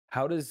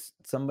 How does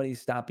somebody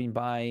stopping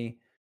by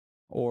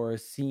or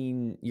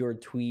seeing your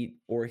tweet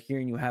or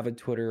hearing you have a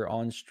Twitter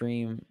on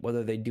stream,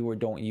 whether they do or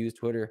don't use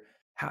Twitter,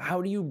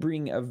 how do you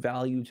bring a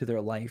value to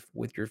their life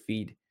with your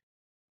feed?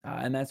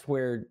 And that's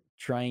where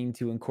trying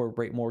to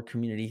incorporate more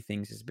community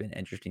things has been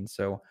interesting.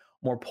 So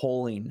more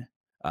polling,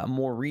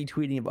 more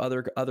retweeting of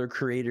other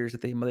creators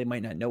that they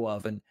might not know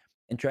of, and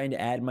trying to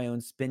add my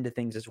own spin to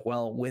things as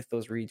well with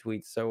those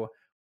retweets.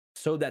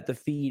 So that the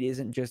feed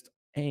isn't just,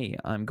 hey,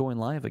 I'm going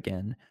live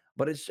again,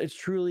 but it's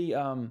truly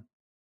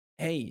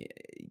hey,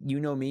 you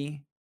know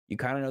me, you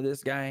kind of know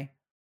this guy.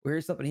 Well,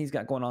 here's something he's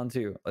got going on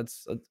too.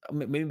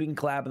 Maybe we can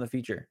collab in the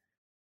future,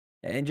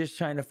 and just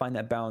trying to find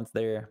that balance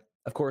there.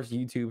 Of course,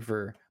 YouTube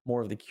for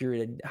more of the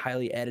curated,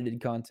 highly edited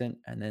content,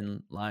 and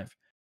then live.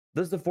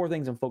 Those are the four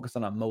things I'm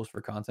focusing on most for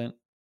content.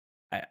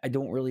 I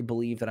don't really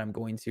believe that I'm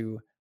going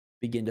to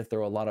begin to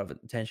throw a lot of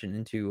attention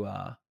into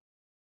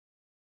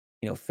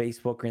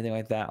Facebook or anything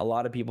like that. A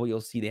lot of people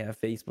you'll see they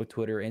have Facebook,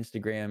 Twitter,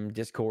 Instagram,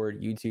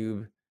 Discord,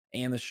 YouTube,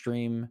 and the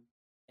stream,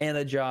 and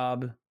a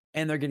job,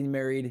 and they're getting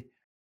married.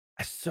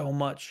 So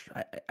much.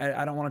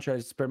 I don't want to try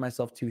to spread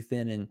myself too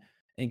thin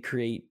and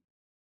create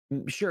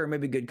sure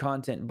maybe good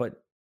content,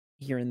 but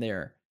here and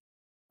there.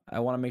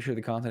 I want to make sure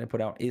the content I put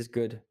out is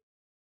good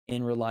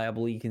and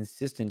reliably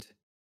consistent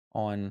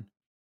on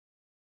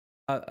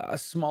a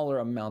smaller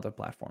amount of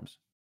platforms.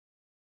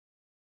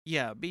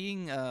 Yeah,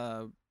 being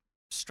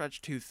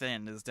stretched too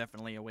thin is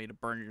definitely a way to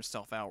burn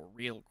yourself out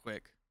real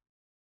quick.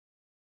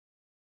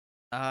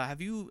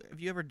 Have you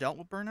ever dealt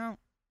with burnout?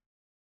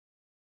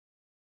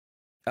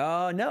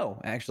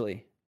 No,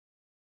 actually.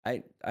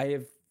 I I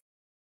have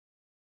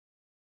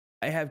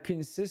I have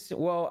consistent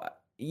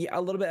yeah,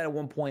 a little bit at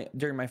one point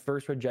during my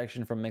first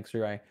rejection from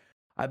Mixer,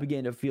 I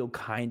began to feel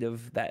kind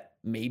of that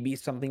maybe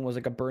something was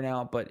like a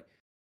burnout, but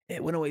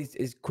it went away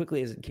as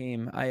quickly as it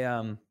came.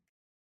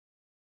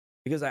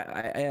 Because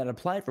I had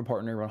applied for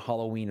partner around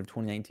Halloween of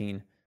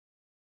 2019.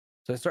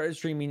 So I started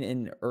streaming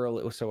in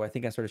early. So I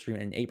think I started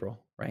streaming in April,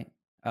 right?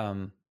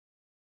 Um,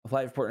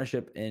 Applied for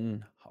partnership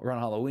in around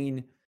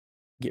Halloween,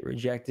 get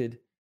rejected.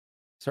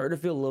 Started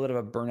to feel a little bit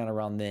of a burnout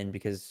around then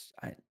because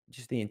I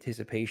just the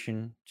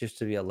anticipation just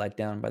to be a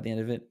letdown by the end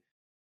of it.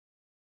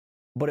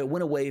 But it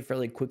went away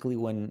fairly quickly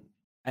when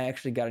I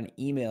actually got an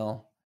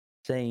email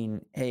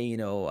saying, "Hey,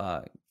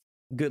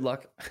 good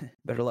luck,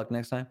 better luck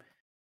next time."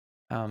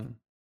 Um,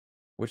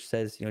 which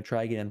says,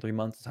 try again in 3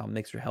 months is how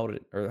Mixer held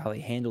it or how they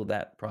handled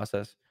that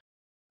process.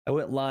 I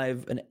went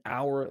live an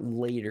hour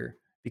later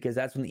because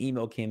that's when the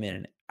email came in,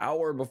 an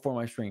hour before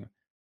my stream.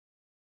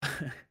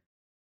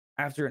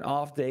 After an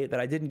off day that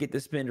I didn't get to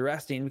spend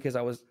resting because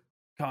I was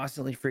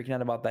constantly freaking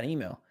out about that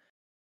email.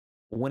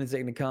 When is it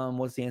going to come?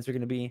 What's the answer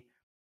going to be?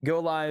 Go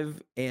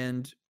live.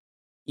 And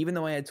even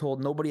though I had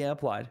told nobody I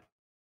applied,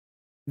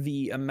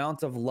 the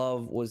amount of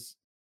love was,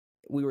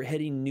 we were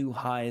hitting new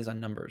highs on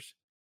numbers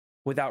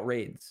without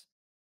raids,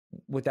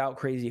 without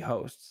crazy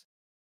hosts.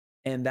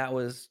 And that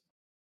was,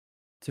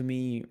 to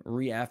me,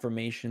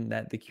 reaffirmation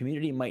that the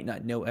community might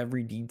not know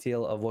every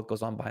detail of what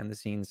goes on behind the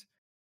scenes,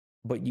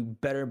 but you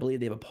better believe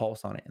they have a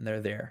pulse on it and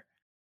they're there.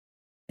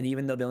 And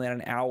even though they only had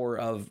an hour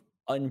of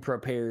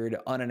unprepared,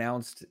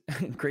 unannounced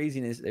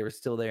craziness, they were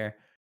still there.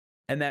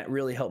 And that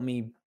really helped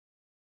me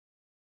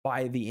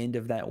by the end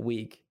of that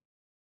week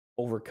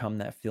overcome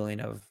that feeling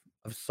of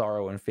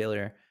sorrow and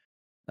failure.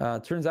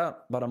 Turns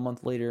out about a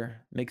month later,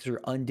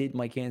 Mixer undid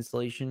my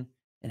cancellation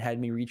and had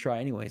me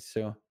retry anyway.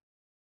 So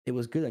it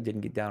was good I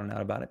didn't get down and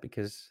out about it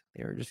because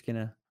they were just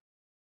gonna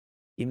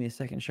give me a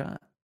second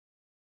shot.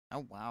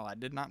 Oh wow, I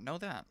did not know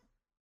that.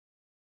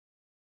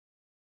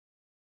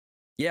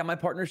 Yeah, my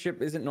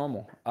partnership isn't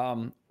normal.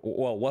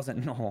 Well,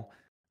 wasn't normal.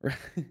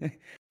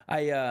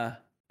 I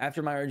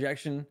After my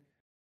rejection,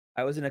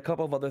 I was in a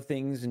couple of other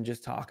things and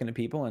just talking to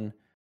people, and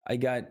I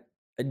got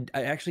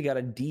I actually got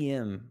a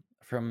DM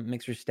from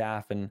Mixer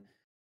staff, and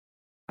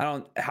I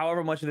don't,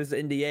 however much of this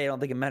is NDA, I don't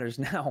think it matters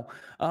now.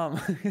 Um,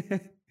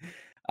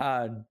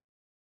 uh,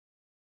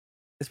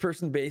 this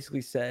person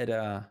basically said,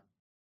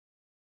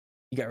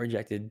 "You got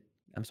rejected.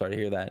 I'm sorry to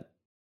hear that.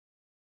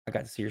 I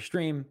got to see your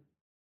stream.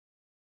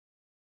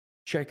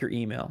 Check your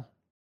email."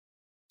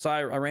 So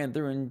I ran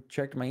through and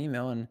checked my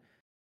email, and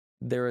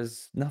there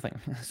was nothing.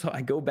 So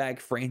I go back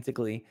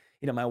frantically.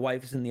 My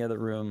wife's in the other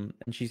room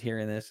and she's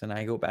hearing this, and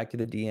I go back to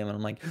the DM and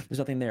I'm like, "There's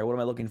nothing there. What am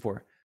I looking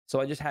for?"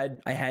 So I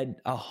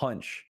had a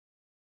hunch.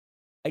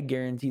 I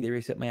guarantee they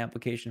reset my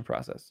application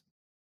process.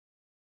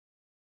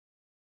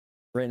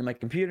 Ran to my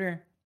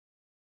computer,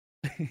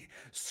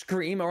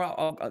 scream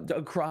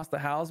across the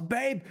house,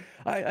 "Babe,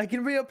 I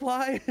can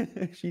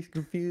reapply." She's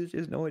confused. She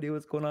has no idea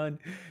what's going on.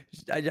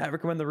 I have her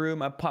come in the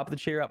room. I pop the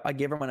chair up. I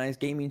give her my nice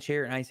gaming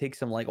chair, and I take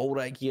some like old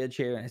IKEA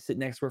chair and I sit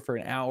next to her for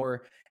an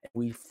hour. And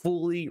we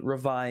fully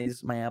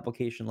revise my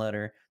application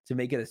letter to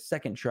make it a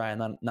second try,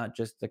 and not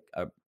just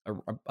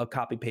a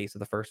copy paste of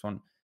the first one.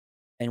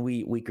 And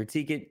we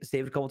critique it,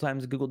 save it a couple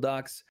times in Google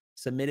Docs,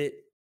 submit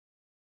it.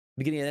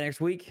 Beginning of the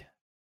next week,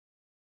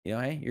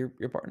 hey,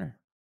 your partner.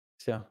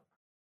 So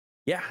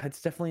yeah,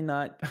 it's definitely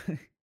not.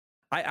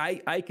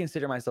 I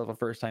consider myself a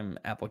first time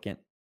applicant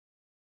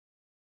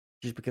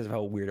just because of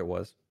how weird it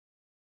was.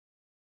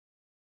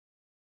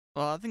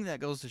 Well, I think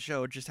that goes to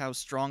show just how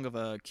strong of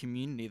a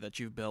community that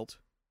you've built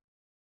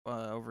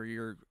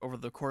over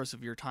the course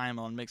of your time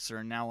on Mixer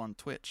and now on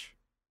Twitch,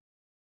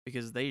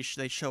 because they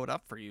showed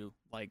up for you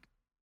like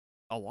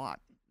a lot.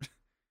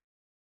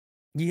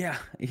 Yeah,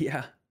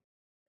 yeah,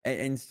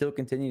 and still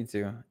continue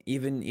to,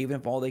 even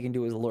if all they can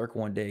do is lurk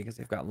one day because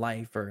they've got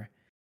life or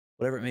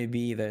whatever it may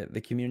be.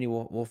 The community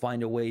will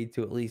find a way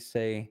to at least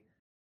say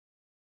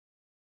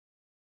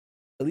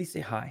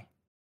hi,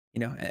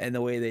 and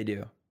the way they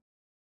do.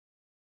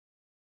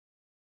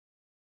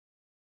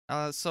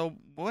 So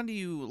what do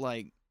you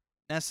like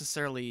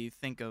necessarily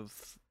think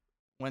of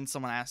when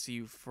someone asks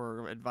you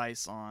for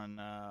advice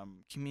on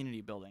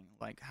community building?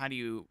 Like, how do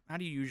you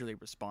usually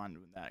respond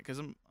with that? Because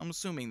I'm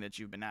assuming that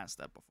you've been asked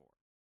that before.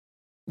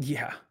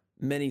 Yeah,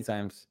 many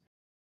times.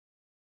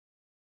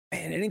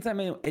 And anytime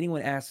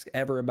anyone asks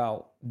ever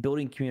about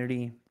building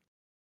community,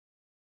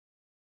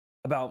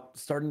 about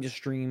starting to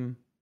stream,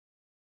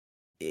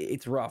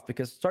 it's rough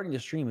because starting to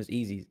stream is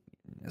easy.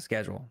 A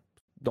schedule.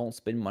 Don't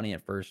spend money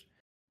at first.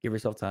 Give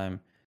yourself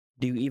time.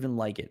 Do you even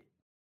like it?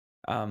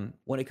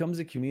 When it comes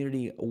to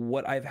community,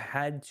 what I've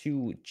had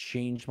to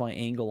change my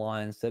angle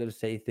on, instead of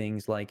say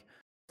things like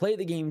play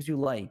the games you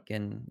like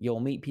and you'll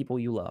meet people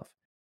you love,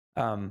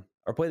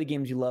 or play the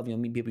games you love and you'll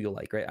meet people you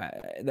like, right?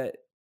 That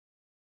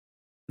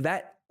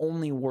that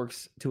only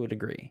works to a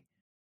degree,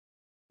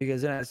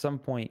 because then at some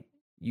point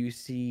you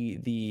see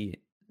the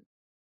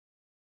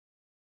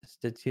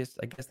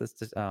I guess that's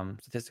just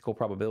statistical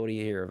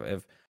probability here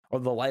of or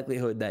the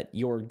likelihood that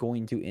you're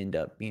going to end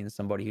up being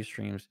somebody who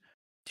streams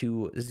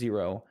to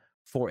zero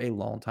for a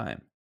long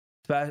time,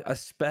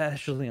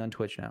 especially on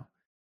Twitch now.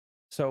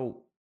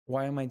 So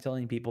why am I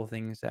telling people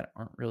things that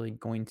aren't really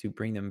going to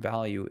bring them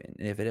value? And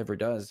if it ever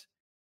does,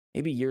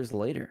 maybe years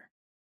later.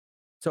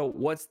 So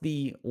what's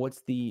the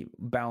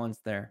balance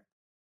there?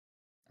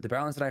 The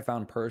balance that I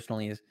found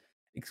personally is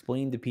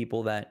explaining to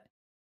people that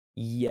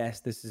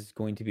yes, this is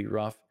going to be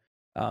rough.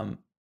 Um,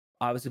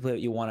 Obviously, play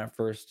what you want at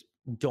first.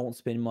 Don't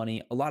spend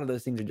money. A lot of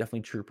those things are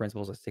definitely true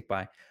principles I stick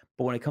by.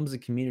 But when it comes to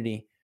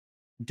community,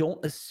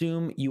 don't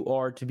assume you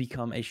are to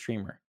become a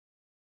streamer.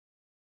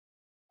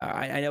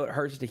 I know it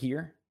hurts to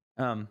hear.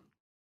 Um,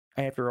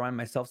 I have to remind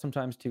myself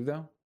sometimes too,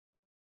 though.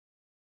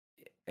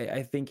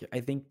 I think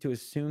to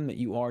assume that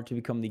you are to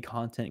become the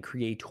content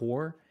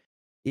creator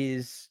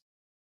is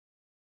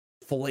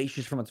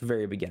fallacious from its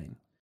very beginning.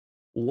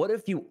 What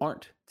if you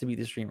aren't to be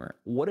the streamer?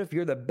 What if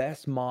you're the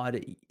best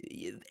mod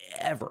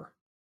ever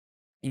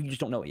and you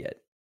just don't know it yet?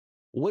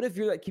 What if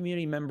you're that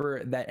community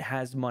member that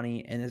has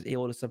money and is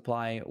able to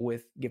supply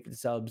with gifted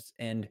subs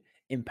and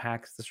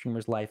impacts the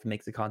streamer's life and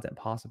makes the content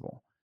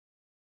possible?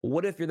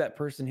 What if you're that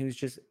person who's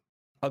just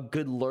a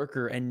good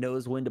lurker and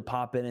knows when to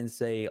pop in and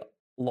say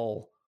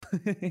lol?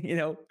 you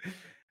know,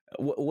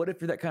 what if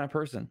you're that kind of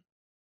person?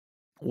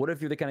 What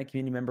if you're the kind of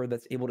community member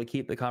that's able to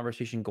keep the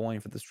conversation going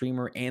for the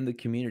streamer and the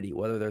community,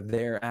 whether they're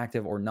there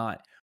active or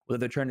not, whether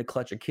they're trying to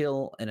clutch a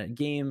kill in a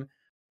game,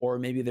 or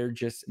maybe they're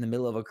just in the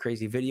middle of a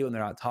crazy video and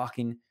they're not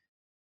talking.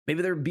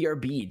 Maybe they're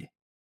BRB'd.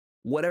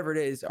 Whatever it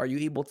is, are you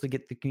able to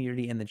get the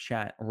community in the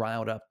chat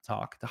riled up,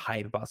 talk, to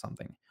hype about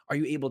something? Are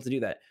you able to do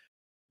that?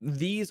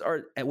 These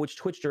are at which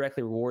Twitch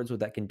directly rewards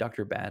with that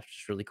conductor badge,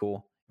 which is really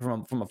cool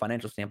from a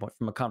financial standpoint.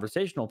 From a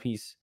conversational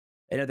piece,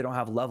 I know they don't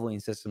have leveling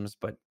systems,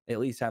 but they at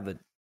least have the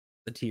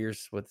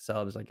tiers with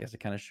subs. I guess to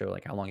kind of show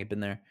like how long you've been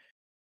there.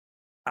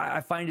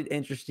 I find it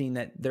interesting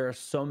that there are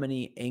so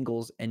many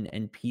angles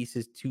and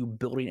pieces to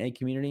building a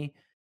community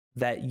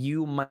that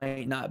you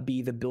might not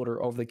be the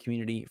builder of the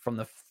community from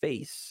the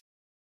face,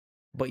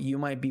 but you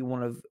might be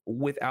one of,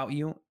 without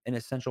you, an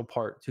essential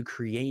part to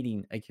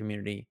creating a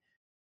community.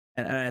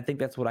 And I think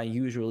that's what I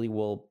usually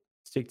will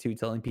stick to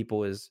telling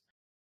people is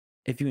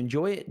if you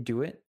enjoy it,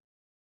 do it.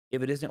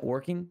 If it isn't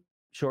working,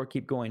 sure,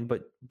 keep going.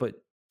 But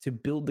to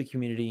build the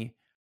community,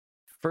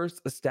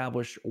 first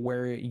establish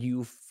where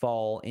you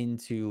fall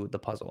into the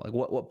puzzle. Like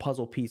what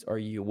puzzle piece are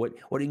you? What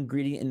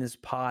ingredient in this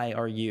pie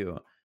are you?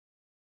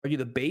 Are you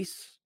the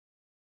base?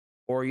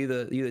 Or are you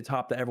the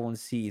top that everyone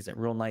sees, that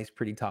real nice,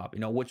 pretty top?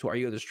 You know, which are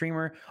you the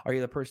streamer? Are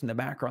you the person in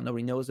the background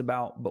nobody knows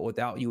about, but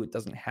without you, it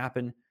doesn't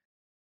happen?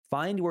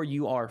 Find where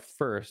you are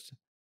first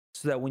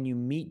so that when you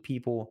meet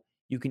people,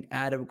 you can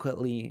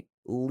adequately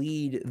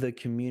lead the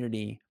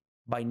community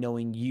by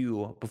knowing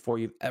you before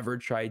you've ever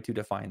tried to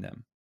define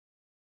them.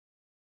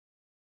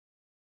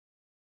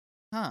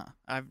 Huh.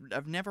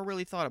 I've never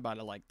really thought about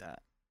it like that.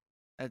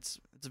 It's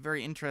a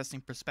very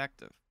interesting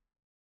perspective.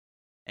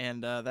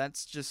 And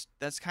that's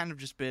kind of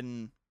just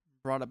been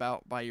brought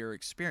about by your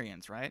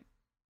experience, right?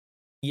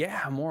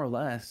 Yeah, more or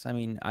less. I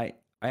mean, I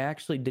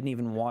actually didn't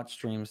even watch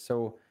streams.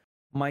 So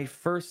my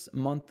first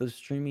month of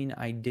streaming,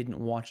 I didn't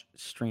watch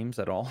streams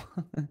at all.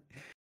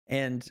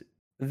 And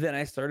then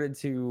I started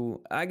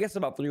to, I guess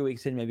about 3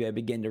 weeks in, maybe I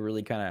began to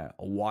really kind of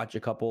watch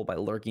a couple by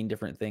lurking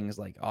different things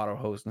like auto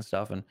host and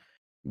stuff and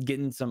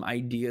getting some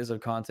ideas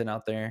of content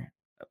out there.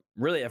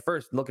 Really, at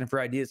first, looking for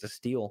ideas to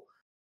steal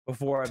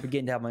before I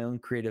begin to have my own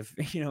creative,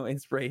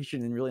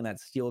 inspiration and really not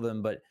steal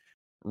them, but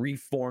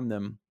reform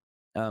them.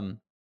 Um,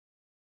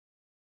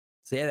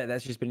 so yeah,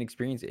 that's just been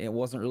experience. It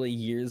wasn't really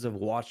years of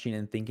watching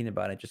and thinking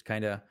about it. Just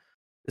kind of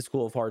the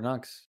school of hard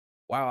knocks.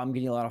 Wow, I'm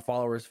getting a lot of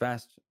followers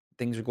fast.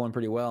 Things are going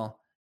pretty well.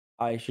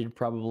 I should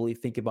probably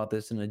think about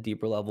this in a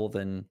deeper level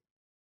than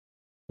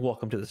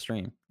welcome to the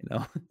stream.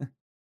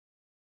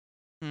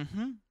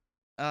 Mm-hmm.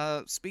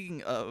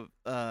 Speaking of,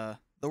 the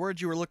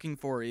word you were looking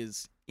for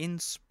is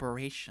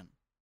inspiration.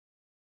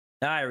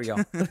 There we go.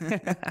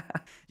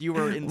 You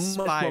were Much more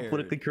inspired.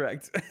 politically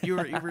correct. You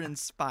were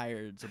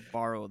inspired to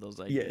borrow those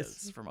ideas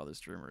Yes. from other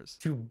streamers.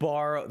 To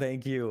borrow,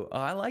 thank you. Oh,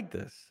 I like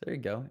this. There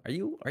you go.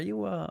 Are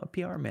you a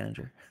PR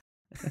manager?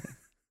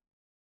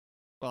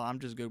 Well, I'm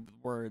just good with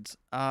words.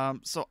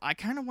 So I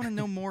kind of want to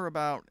know more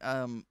about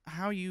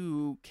how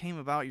you came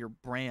about your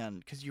brand,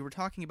 because you were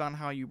talking about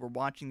how you were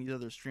watching these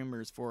other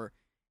streamers for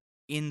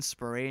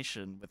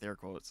inspiration, with air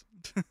quotes.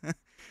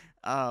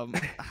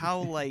 How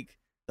like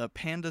the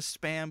panda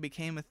spam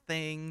became a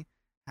thing,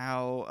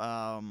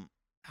 how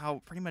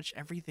pretty much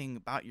everything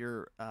about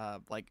your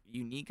like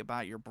unique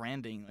about your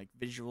branding, like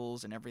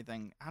visuals and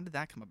everything. How did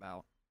that come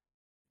about?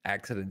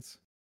 Accidents.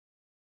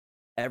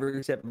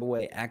 Every step of the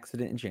way,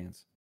 accident and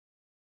chance.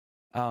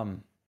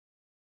 Um,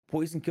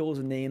 Poison Kill is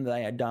a name that I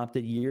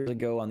adopted years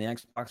ago on the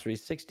Xbox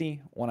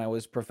 360 when I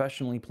was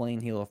professionally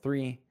playing Halo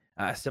 3,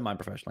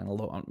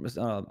 semi-professionally,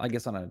 I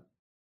guess on a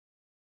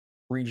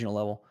regional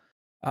level.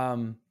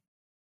 Um,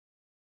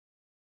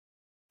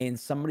 and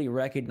somebody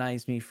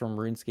recognized me from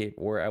RuneScape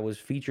where I was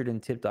featured in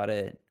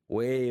Tip.it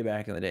way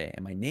back in the day.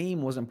 And my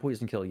name wasn't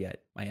Poison Kill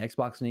yet. My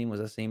Xbox name was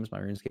the same as my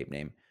RuneScape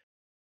name.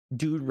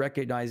 Dude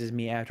recognizes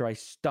me after I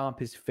stomp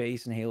his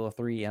face in Halo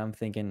 3. I'm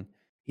thinking,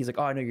 he's like,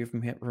 oh, I know you're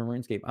from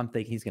RuneScape. I'm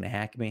thinking he's going to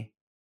hack me.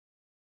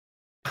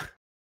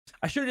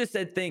 I should have just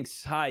said,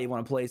 thanks. Hi, you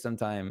want to play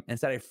sometime?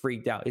 Instead, I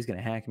freaked out. He's going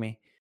to hack me.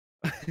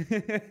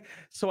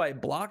 So I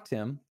blocked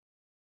him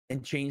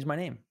and changed my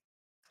name.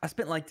 I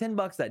spent like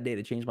 $10 that day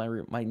to change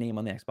my name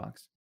on the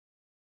Xbox.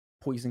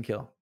 Poison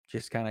Kill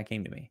just kind of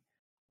came to me.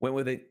 Went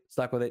with it,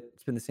 stuck with it.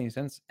 It's been the same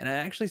since. And I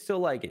actually still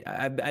like it.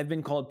 I've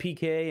been called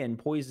PK and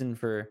Poison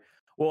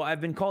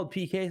I've been called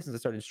PK since I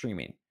started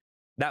streaming.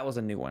 That was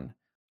a new one.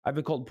 I've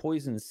been called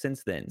Poison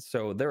since then.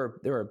 So there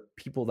are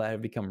people that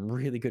have become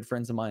really good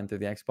friends of mine through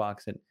the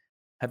Xbox and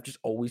have just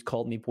always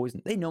called me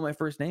Poison. They know my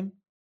first name.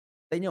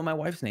 They know my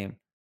wife's name.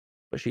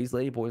 But she's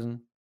Lady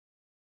Poison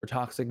or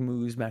Toxic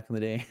Moose back in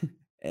the day.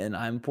 And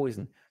I'm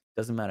Poison.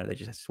 Doesn't matter. They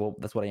just, well,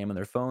 that's what I am on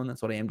their phone.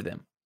 That's what I am to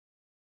them.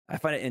 I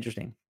find it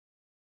interesting.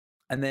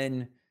 And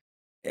then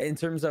in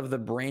terms of the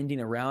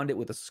branding around it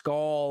with the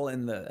skull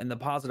and the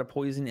positive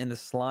poison and the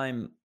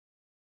slime,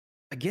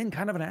 again,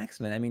 kind of an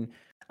accident. I mean,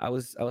 I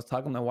was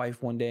talking to my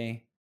wife one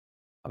day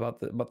about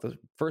the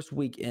first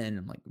week in.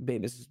 I'm like,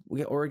 babe,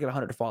 we already got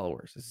 100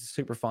 followers. This is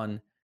super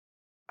fun.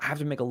 I have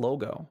to make a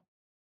logo.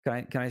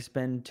 Can I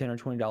spend $10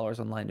 or $20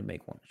 online to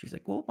make one? She's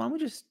like, well, why don't we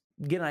just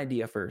get an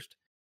idea first?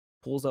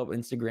 Pulls up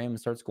Instagram and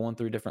starts going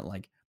through different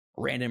like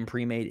random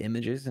pre-made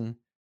images, and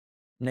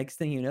next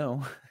thing you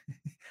know,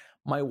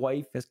 my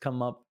wife has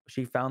come up.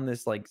 She found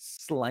this like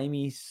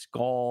slimy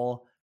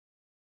skull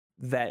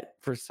that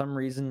for some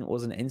reason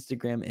was an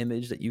Instagram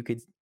image that you could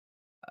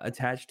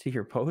attach to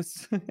your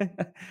posts.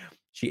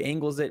 She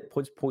angles it,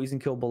 puts Poison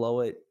Kill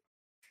below it.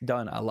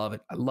 Done. I love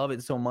it. I love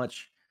it so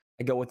much.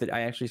 I go with it.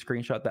 I actually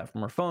screenshot that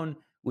from her phone.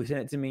 We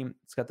sent it to me.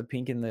 It's got the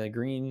pink and the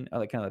green,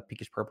 like kind of the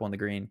pinkish purple and the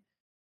green.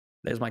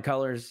 There's my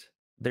colors.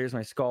 There's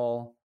my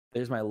skull.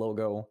 There's my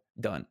logo.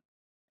 Done.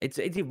 It's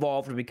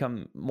evolved to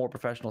become more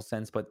professional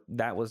sense, but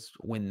that was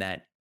when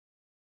that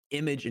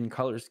image and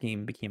color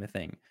scheme became a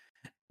thing.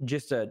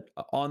 Just a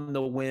on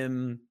the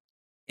whim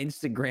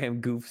Instagram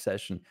goof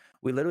session.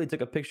 We literally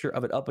took a picture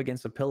of it up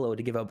against a pillow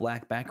to give a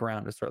black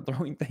background to start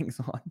throwing things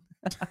on.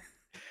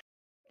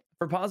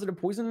 For positive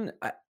poison,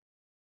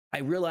 I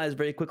realized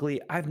very quickly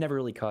I've never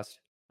really cussed.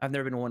 I've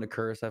never been one to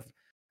curse.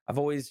 I've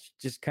always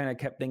just kind of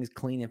kept things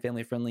clean and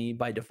family friendly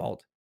by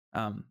default.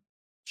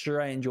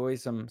 Sure, I enjoy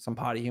some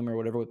potty humor or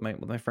whatever with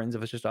my friends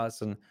if it's just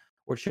us and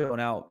we're chilling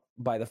out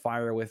by the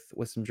fire with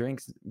some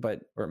drinks,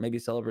 or maybe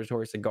a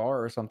celebratory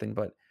cigar or something.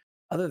 But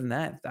other than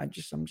that, I'm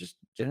just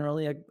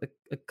generally a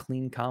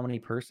clean comedy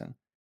person.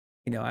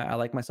 You know, I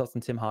like myself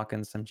some Tim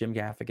Hawkins, some Jim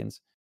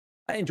Gaffigans.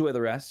 I enjoy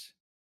the rest,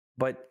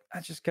 but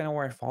that's just kind of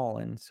where I fall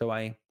in. So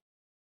I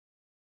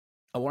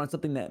wanted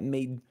something that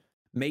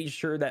made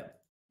sure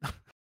that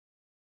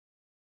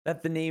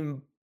that the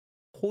name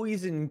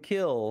Poison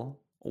Kill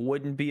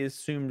wouldn't be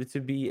assumed to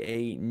be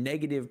a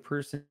negative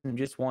person who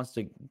just wants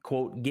to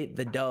quote get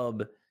the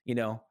dub, you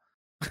know.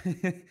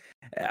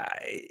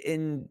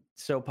 And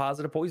so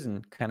Positive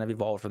Poison kind of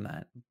evolved from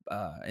that.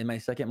 In my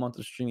second month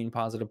of streaming,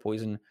 Positive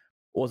Poison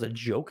was a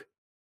joke.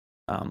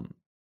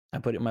 I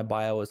put it in my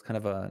bio as kind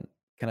of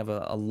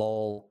a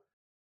lull,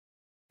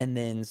 and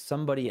then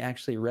somebody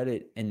actually read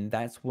it, and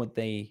that's what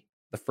the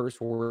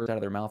first words out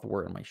of their mouth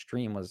were in my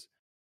stream was,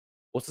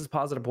 "What's this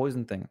Positive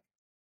Poison thing?"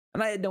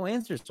 And I had no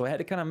answers, so I had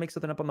to kind of make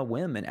something up on the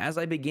whim. And as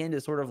I began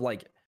to sort of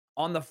like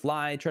on the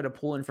fly try to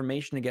pull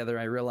information together,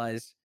 I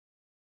realized,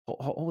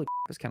 holy,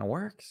 this kind of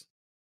works.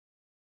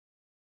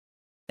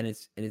 And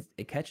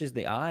it catches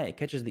the eye, it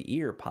catches the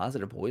ear.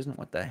 Positive poison.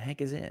 What the heck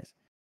is this?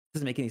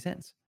 Doesn't make any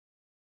sense,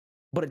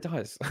 but it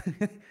does.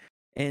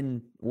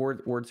 And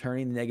we're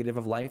turning the negative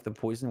of life, the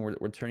poison.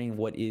 We're turning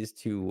what is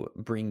to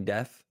bring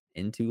death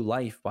into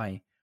life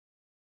by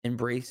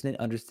embracing it,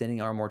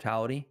 understanding our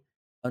mortality,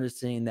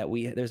 understanding that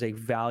there's a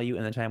value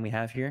in the time we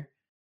have here.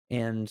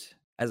 And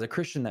as a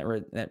Christian,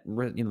 that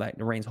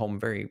reigns home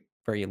very,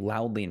 very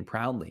loudly and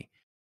proudly.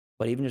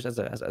 But even just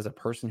as a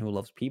person who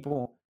loves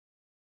people,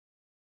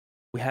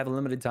 we have a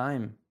limited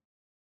time.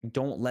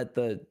 Don't let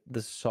the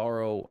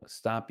sorrow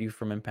stop you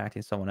from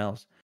impacting someone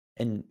else.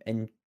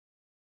 And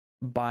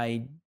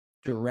by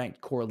direct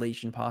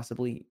correlation,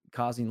 possibly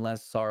causing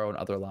less sorrow in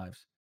other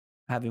lives,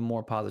 having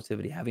more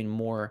positivity, having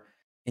more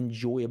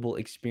enjoyable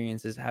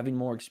experiences, having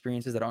more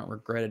experiences that aren't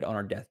regretted on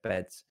our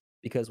deathbeds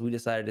because we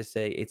decided to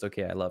say, it's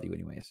okay, I love you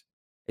anyways.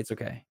 It's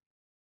okay.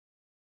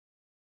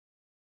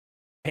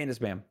 Panda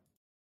spam.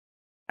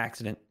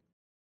 Accident.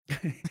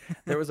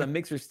 There was a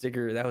mixer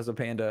sticker that was a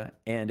panda,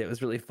 and it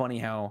was really funny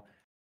how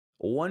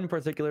one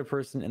particular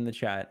person in the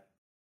chat,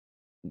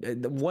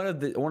 one of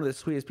the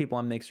sweetest people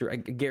on Mixer, I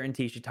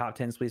guarantee she's top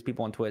 10 sweetest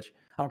people on Twitch.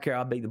 I don't care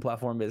how big the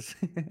platform is.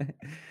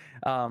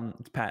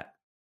 It's Pat.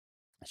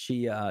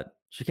 She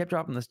kept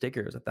dropping the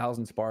stickers,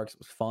 1,000 sparks. It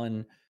was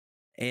fun.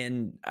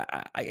 And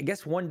I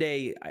guess one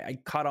day I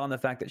caught on the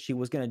fact that she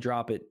was going to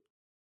drop it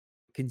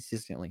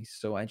consistently.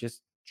 So I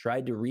just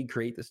tried to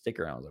recreate the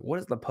sticker. I was like, what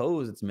is the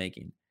pose it's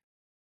making?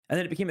 And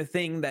then it became a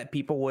thing that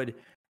people would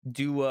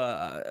do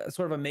a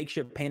sort of a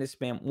makeshift panda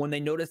spam when they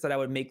noticed that I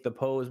would make the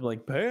pose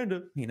like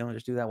panda,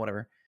 just do that,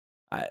 whatever.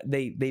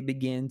 They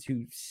began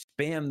to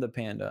spam the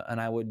panda, and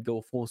I would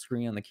go full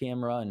screen on the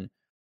camera and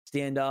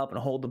stand up and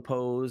hold the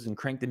pose and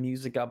crank the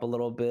music up a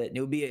little bit. And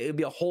it would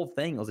be a whole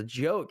thing. It was a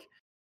joke.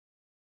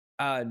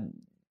 Uh,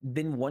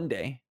 then one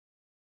day,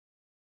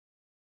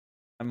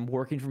 I'm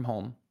working from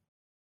home,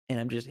 and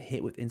I'm just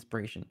hit with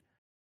inspiration.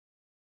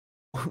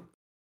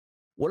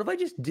 What if I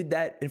just did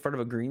that in front of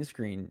a green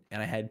screen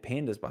and I had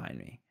pandas behind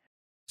me?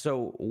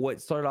 So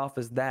what started off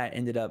as that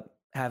ended up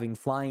having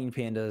flying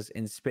pandas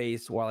in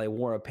space while I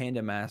wore a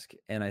panda mask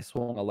and I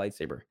swung a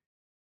lightsaber.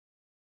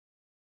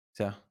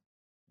 So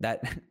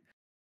that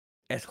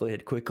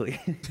escalated quickly.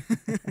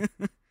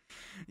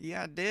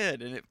 Yeah, it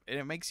did, and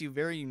it makes you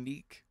very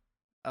unique.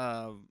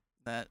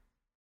 That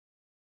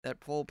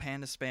full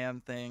panda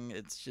spam thing.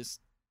 It's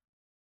just,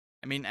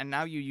 I mean, and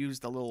now you use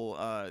the little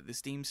the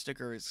Steam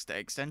sticker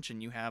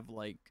extension. You have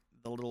like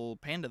the little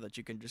panda that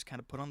you can just kind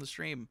of put on the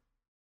stream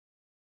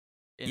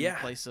in Yeah,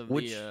 place of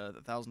which the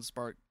 1,000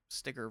 Spark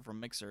sticker from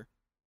Mixer.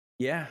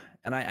 yeah,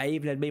 and I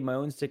even had made my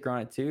own sticker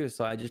on it too.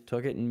 So I just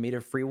took it and made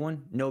a free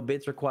one. No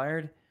bits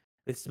required.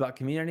 It's about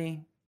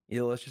community.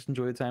 Let's just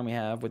enjoy the time we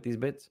have with these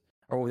bits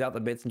or without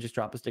the bits and just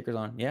drop the stickers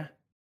on. Yeah,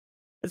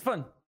 it's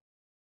fun.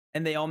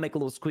 And they all make a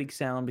little squeak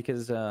sound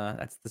because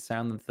that's the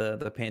sound that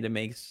the panda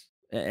makes.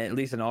 At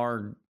least in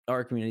our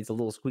community, it's a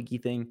little squeaky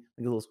thing, like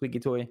a little squeaky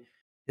toy.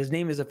 His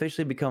name has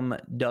officially become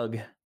Doug.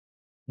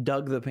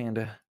 Doug the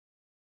panda.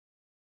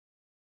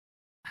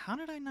 How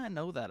did I not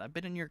know that? I've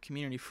been in your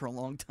community for a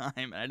long time,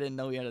 and I didn't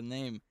know he had a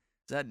name.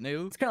 Is that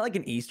new? It's kind of like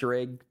an Easter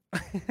egg.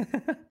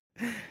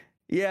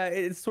 Yeah,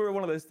 it's sort of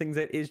one of those things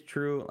that is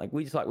true. Like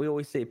we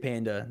always say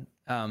panda.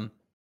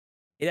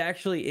 It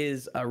actually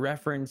is a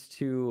reference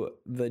to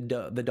the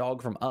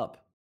dog from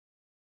Up,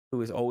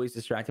 who is always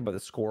distracted by the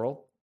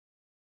squirrel.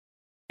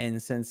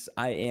 And since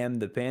I am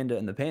the panda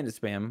and the panda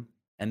spam,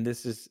 and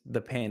this is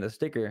the panda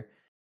sticker,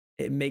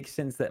 it makes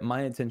sense that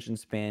my attention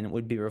span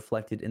would be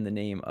reflected in the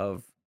name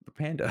of the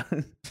panda.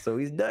 So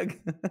he's Doug.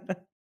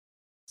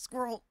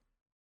 Squirrel.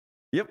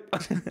 Yep.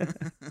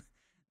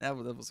 That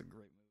was a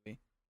great movie.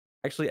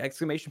 Actually,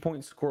 exclamation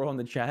point squirrel in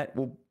the chat.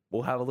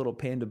 We'll have a little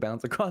panda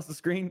bounce across the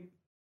screen.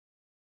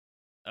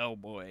 Oh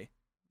boy.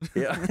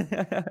 Yeah.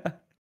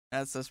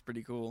 That's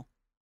pretty cool.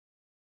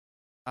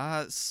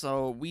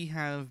 So we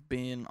have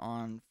been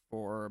on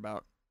for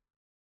about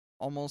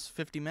almost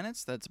 50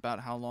 minutes. That's about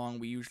how long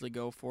we usually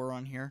go for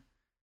on here.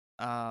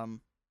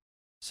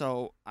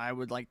 So I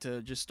would like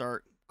to just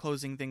start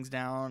closing things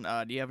down.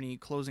 Do you have any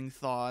closing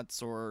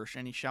thoughts or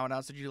any shout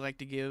outs that you'd like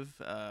to give?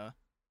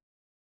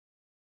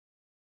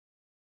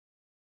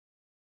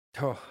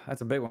 Oh,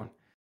 that's a big one.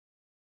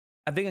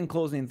 I think in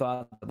closing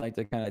thoughts, I'd like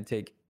to kind of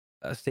take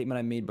a statement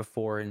I made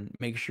before and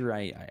make sure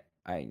I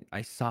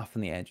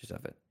soften the edges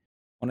of it.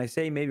 When I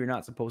say maybe you're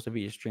not supposed to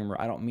be a streamer,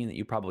 I don't mean that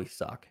you probably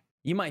suck.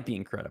 You might be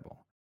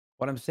incredible.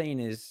 What I'm saying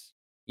is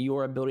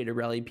your ability to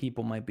rally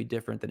people might be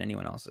different than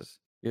anyone else's.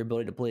 Your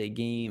ability to play a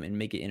game and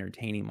make it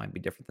entertaining might be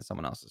different than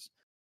someone else's.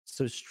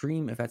 So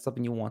stream if that's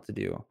something you want to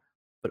do,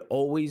 but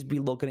always be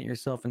looking at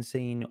yourself and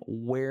saying,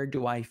 where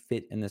do I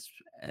fit in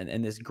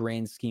this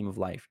grand scheme of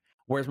life?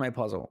 Where's my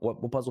puzzle?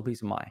 What puzzle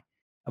piece am I?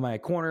 Am I a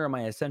corner? Am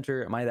I a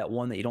center? Am I that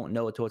one that you don't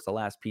know until it's the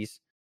last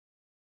piece?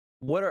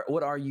 What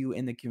are you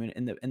in the community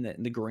in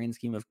the grand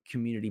scheme of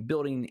community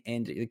building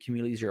and the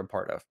communities you're a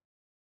part of?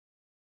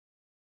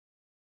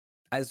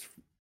 As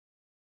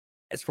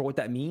for what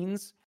that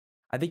means,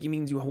 I think it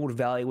means you hold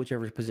value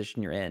whichever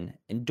position you're in,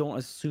 and don't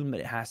assume that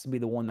it has to be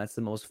the one that's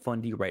the most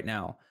fun to you right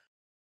now,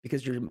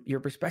 because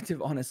your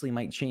perspective honestly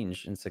might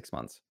change in 6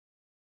 months.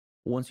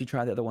 Once you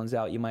try the other ones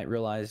out, you might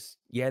realize,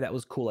 yeah, that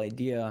was a cool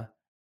idea,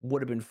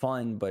 would have been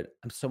fun, but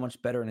I'm so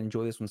much better and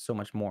enjoy this one so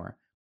much more.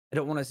 I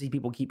don't want to see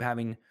people keep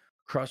having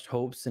crushed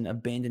hopes and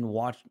abandoned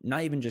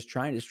not even just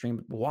trying to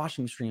stream, but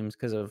watching streams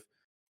because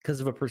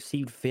of a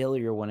perceived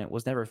failure when it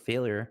was never a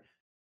failure.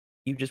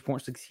 You just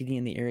weren't succeeding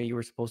in the area you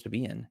were supposed to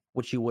be in,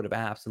 which you would have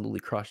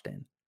absolutely crushed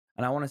in.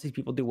 And I want to see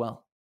people do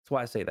well. That's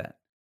why I say that.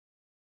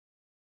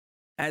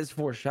 As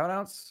for shout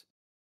outs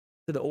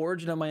to the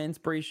origin of my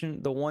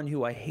inspiration, the one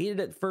who I hated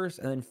at first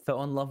and then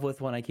fell in love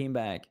with when I came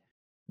back,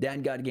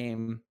 Dad God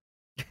Game.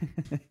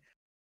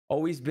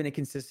 Always been a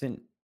consistent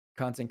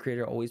content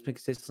creator, always been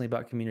consistently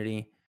about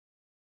community.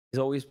 He's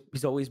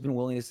always been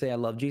willing to say, I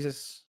love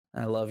Jesus,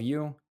 I love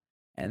you.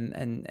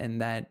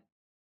 And that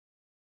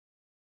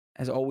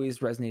has always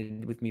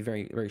resonated with me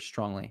very, very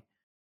strongly.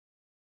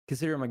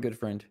 Consider him a good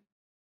friend.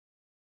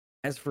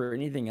 As for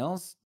anything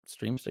else,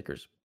 stream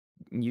stickers.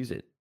 Use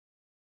it.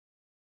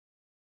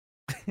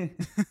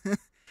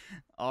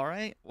 All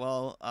right.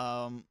 Well,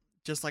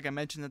 just like I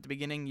mentioned at the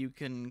beginning, you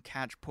can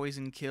catch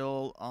Poison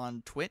Kill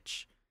on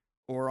Twitch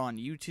or on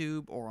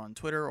YouTube or on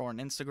Twitter or on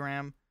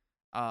Instagram.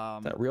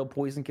 That real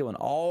Poison Kill in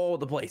all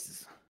the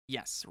places.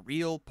 Yes,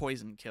 real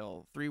poison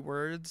kill. 3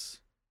 words,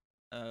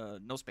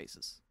 no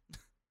spaces.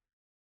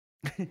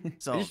 They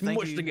So just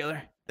mush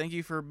together. thank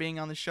you for being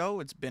on the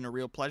show. It's been a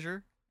real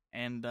pleasure,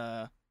 and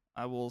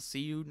I will see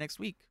you next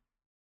week.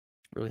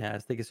 Really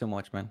has. Thank you so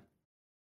much, man.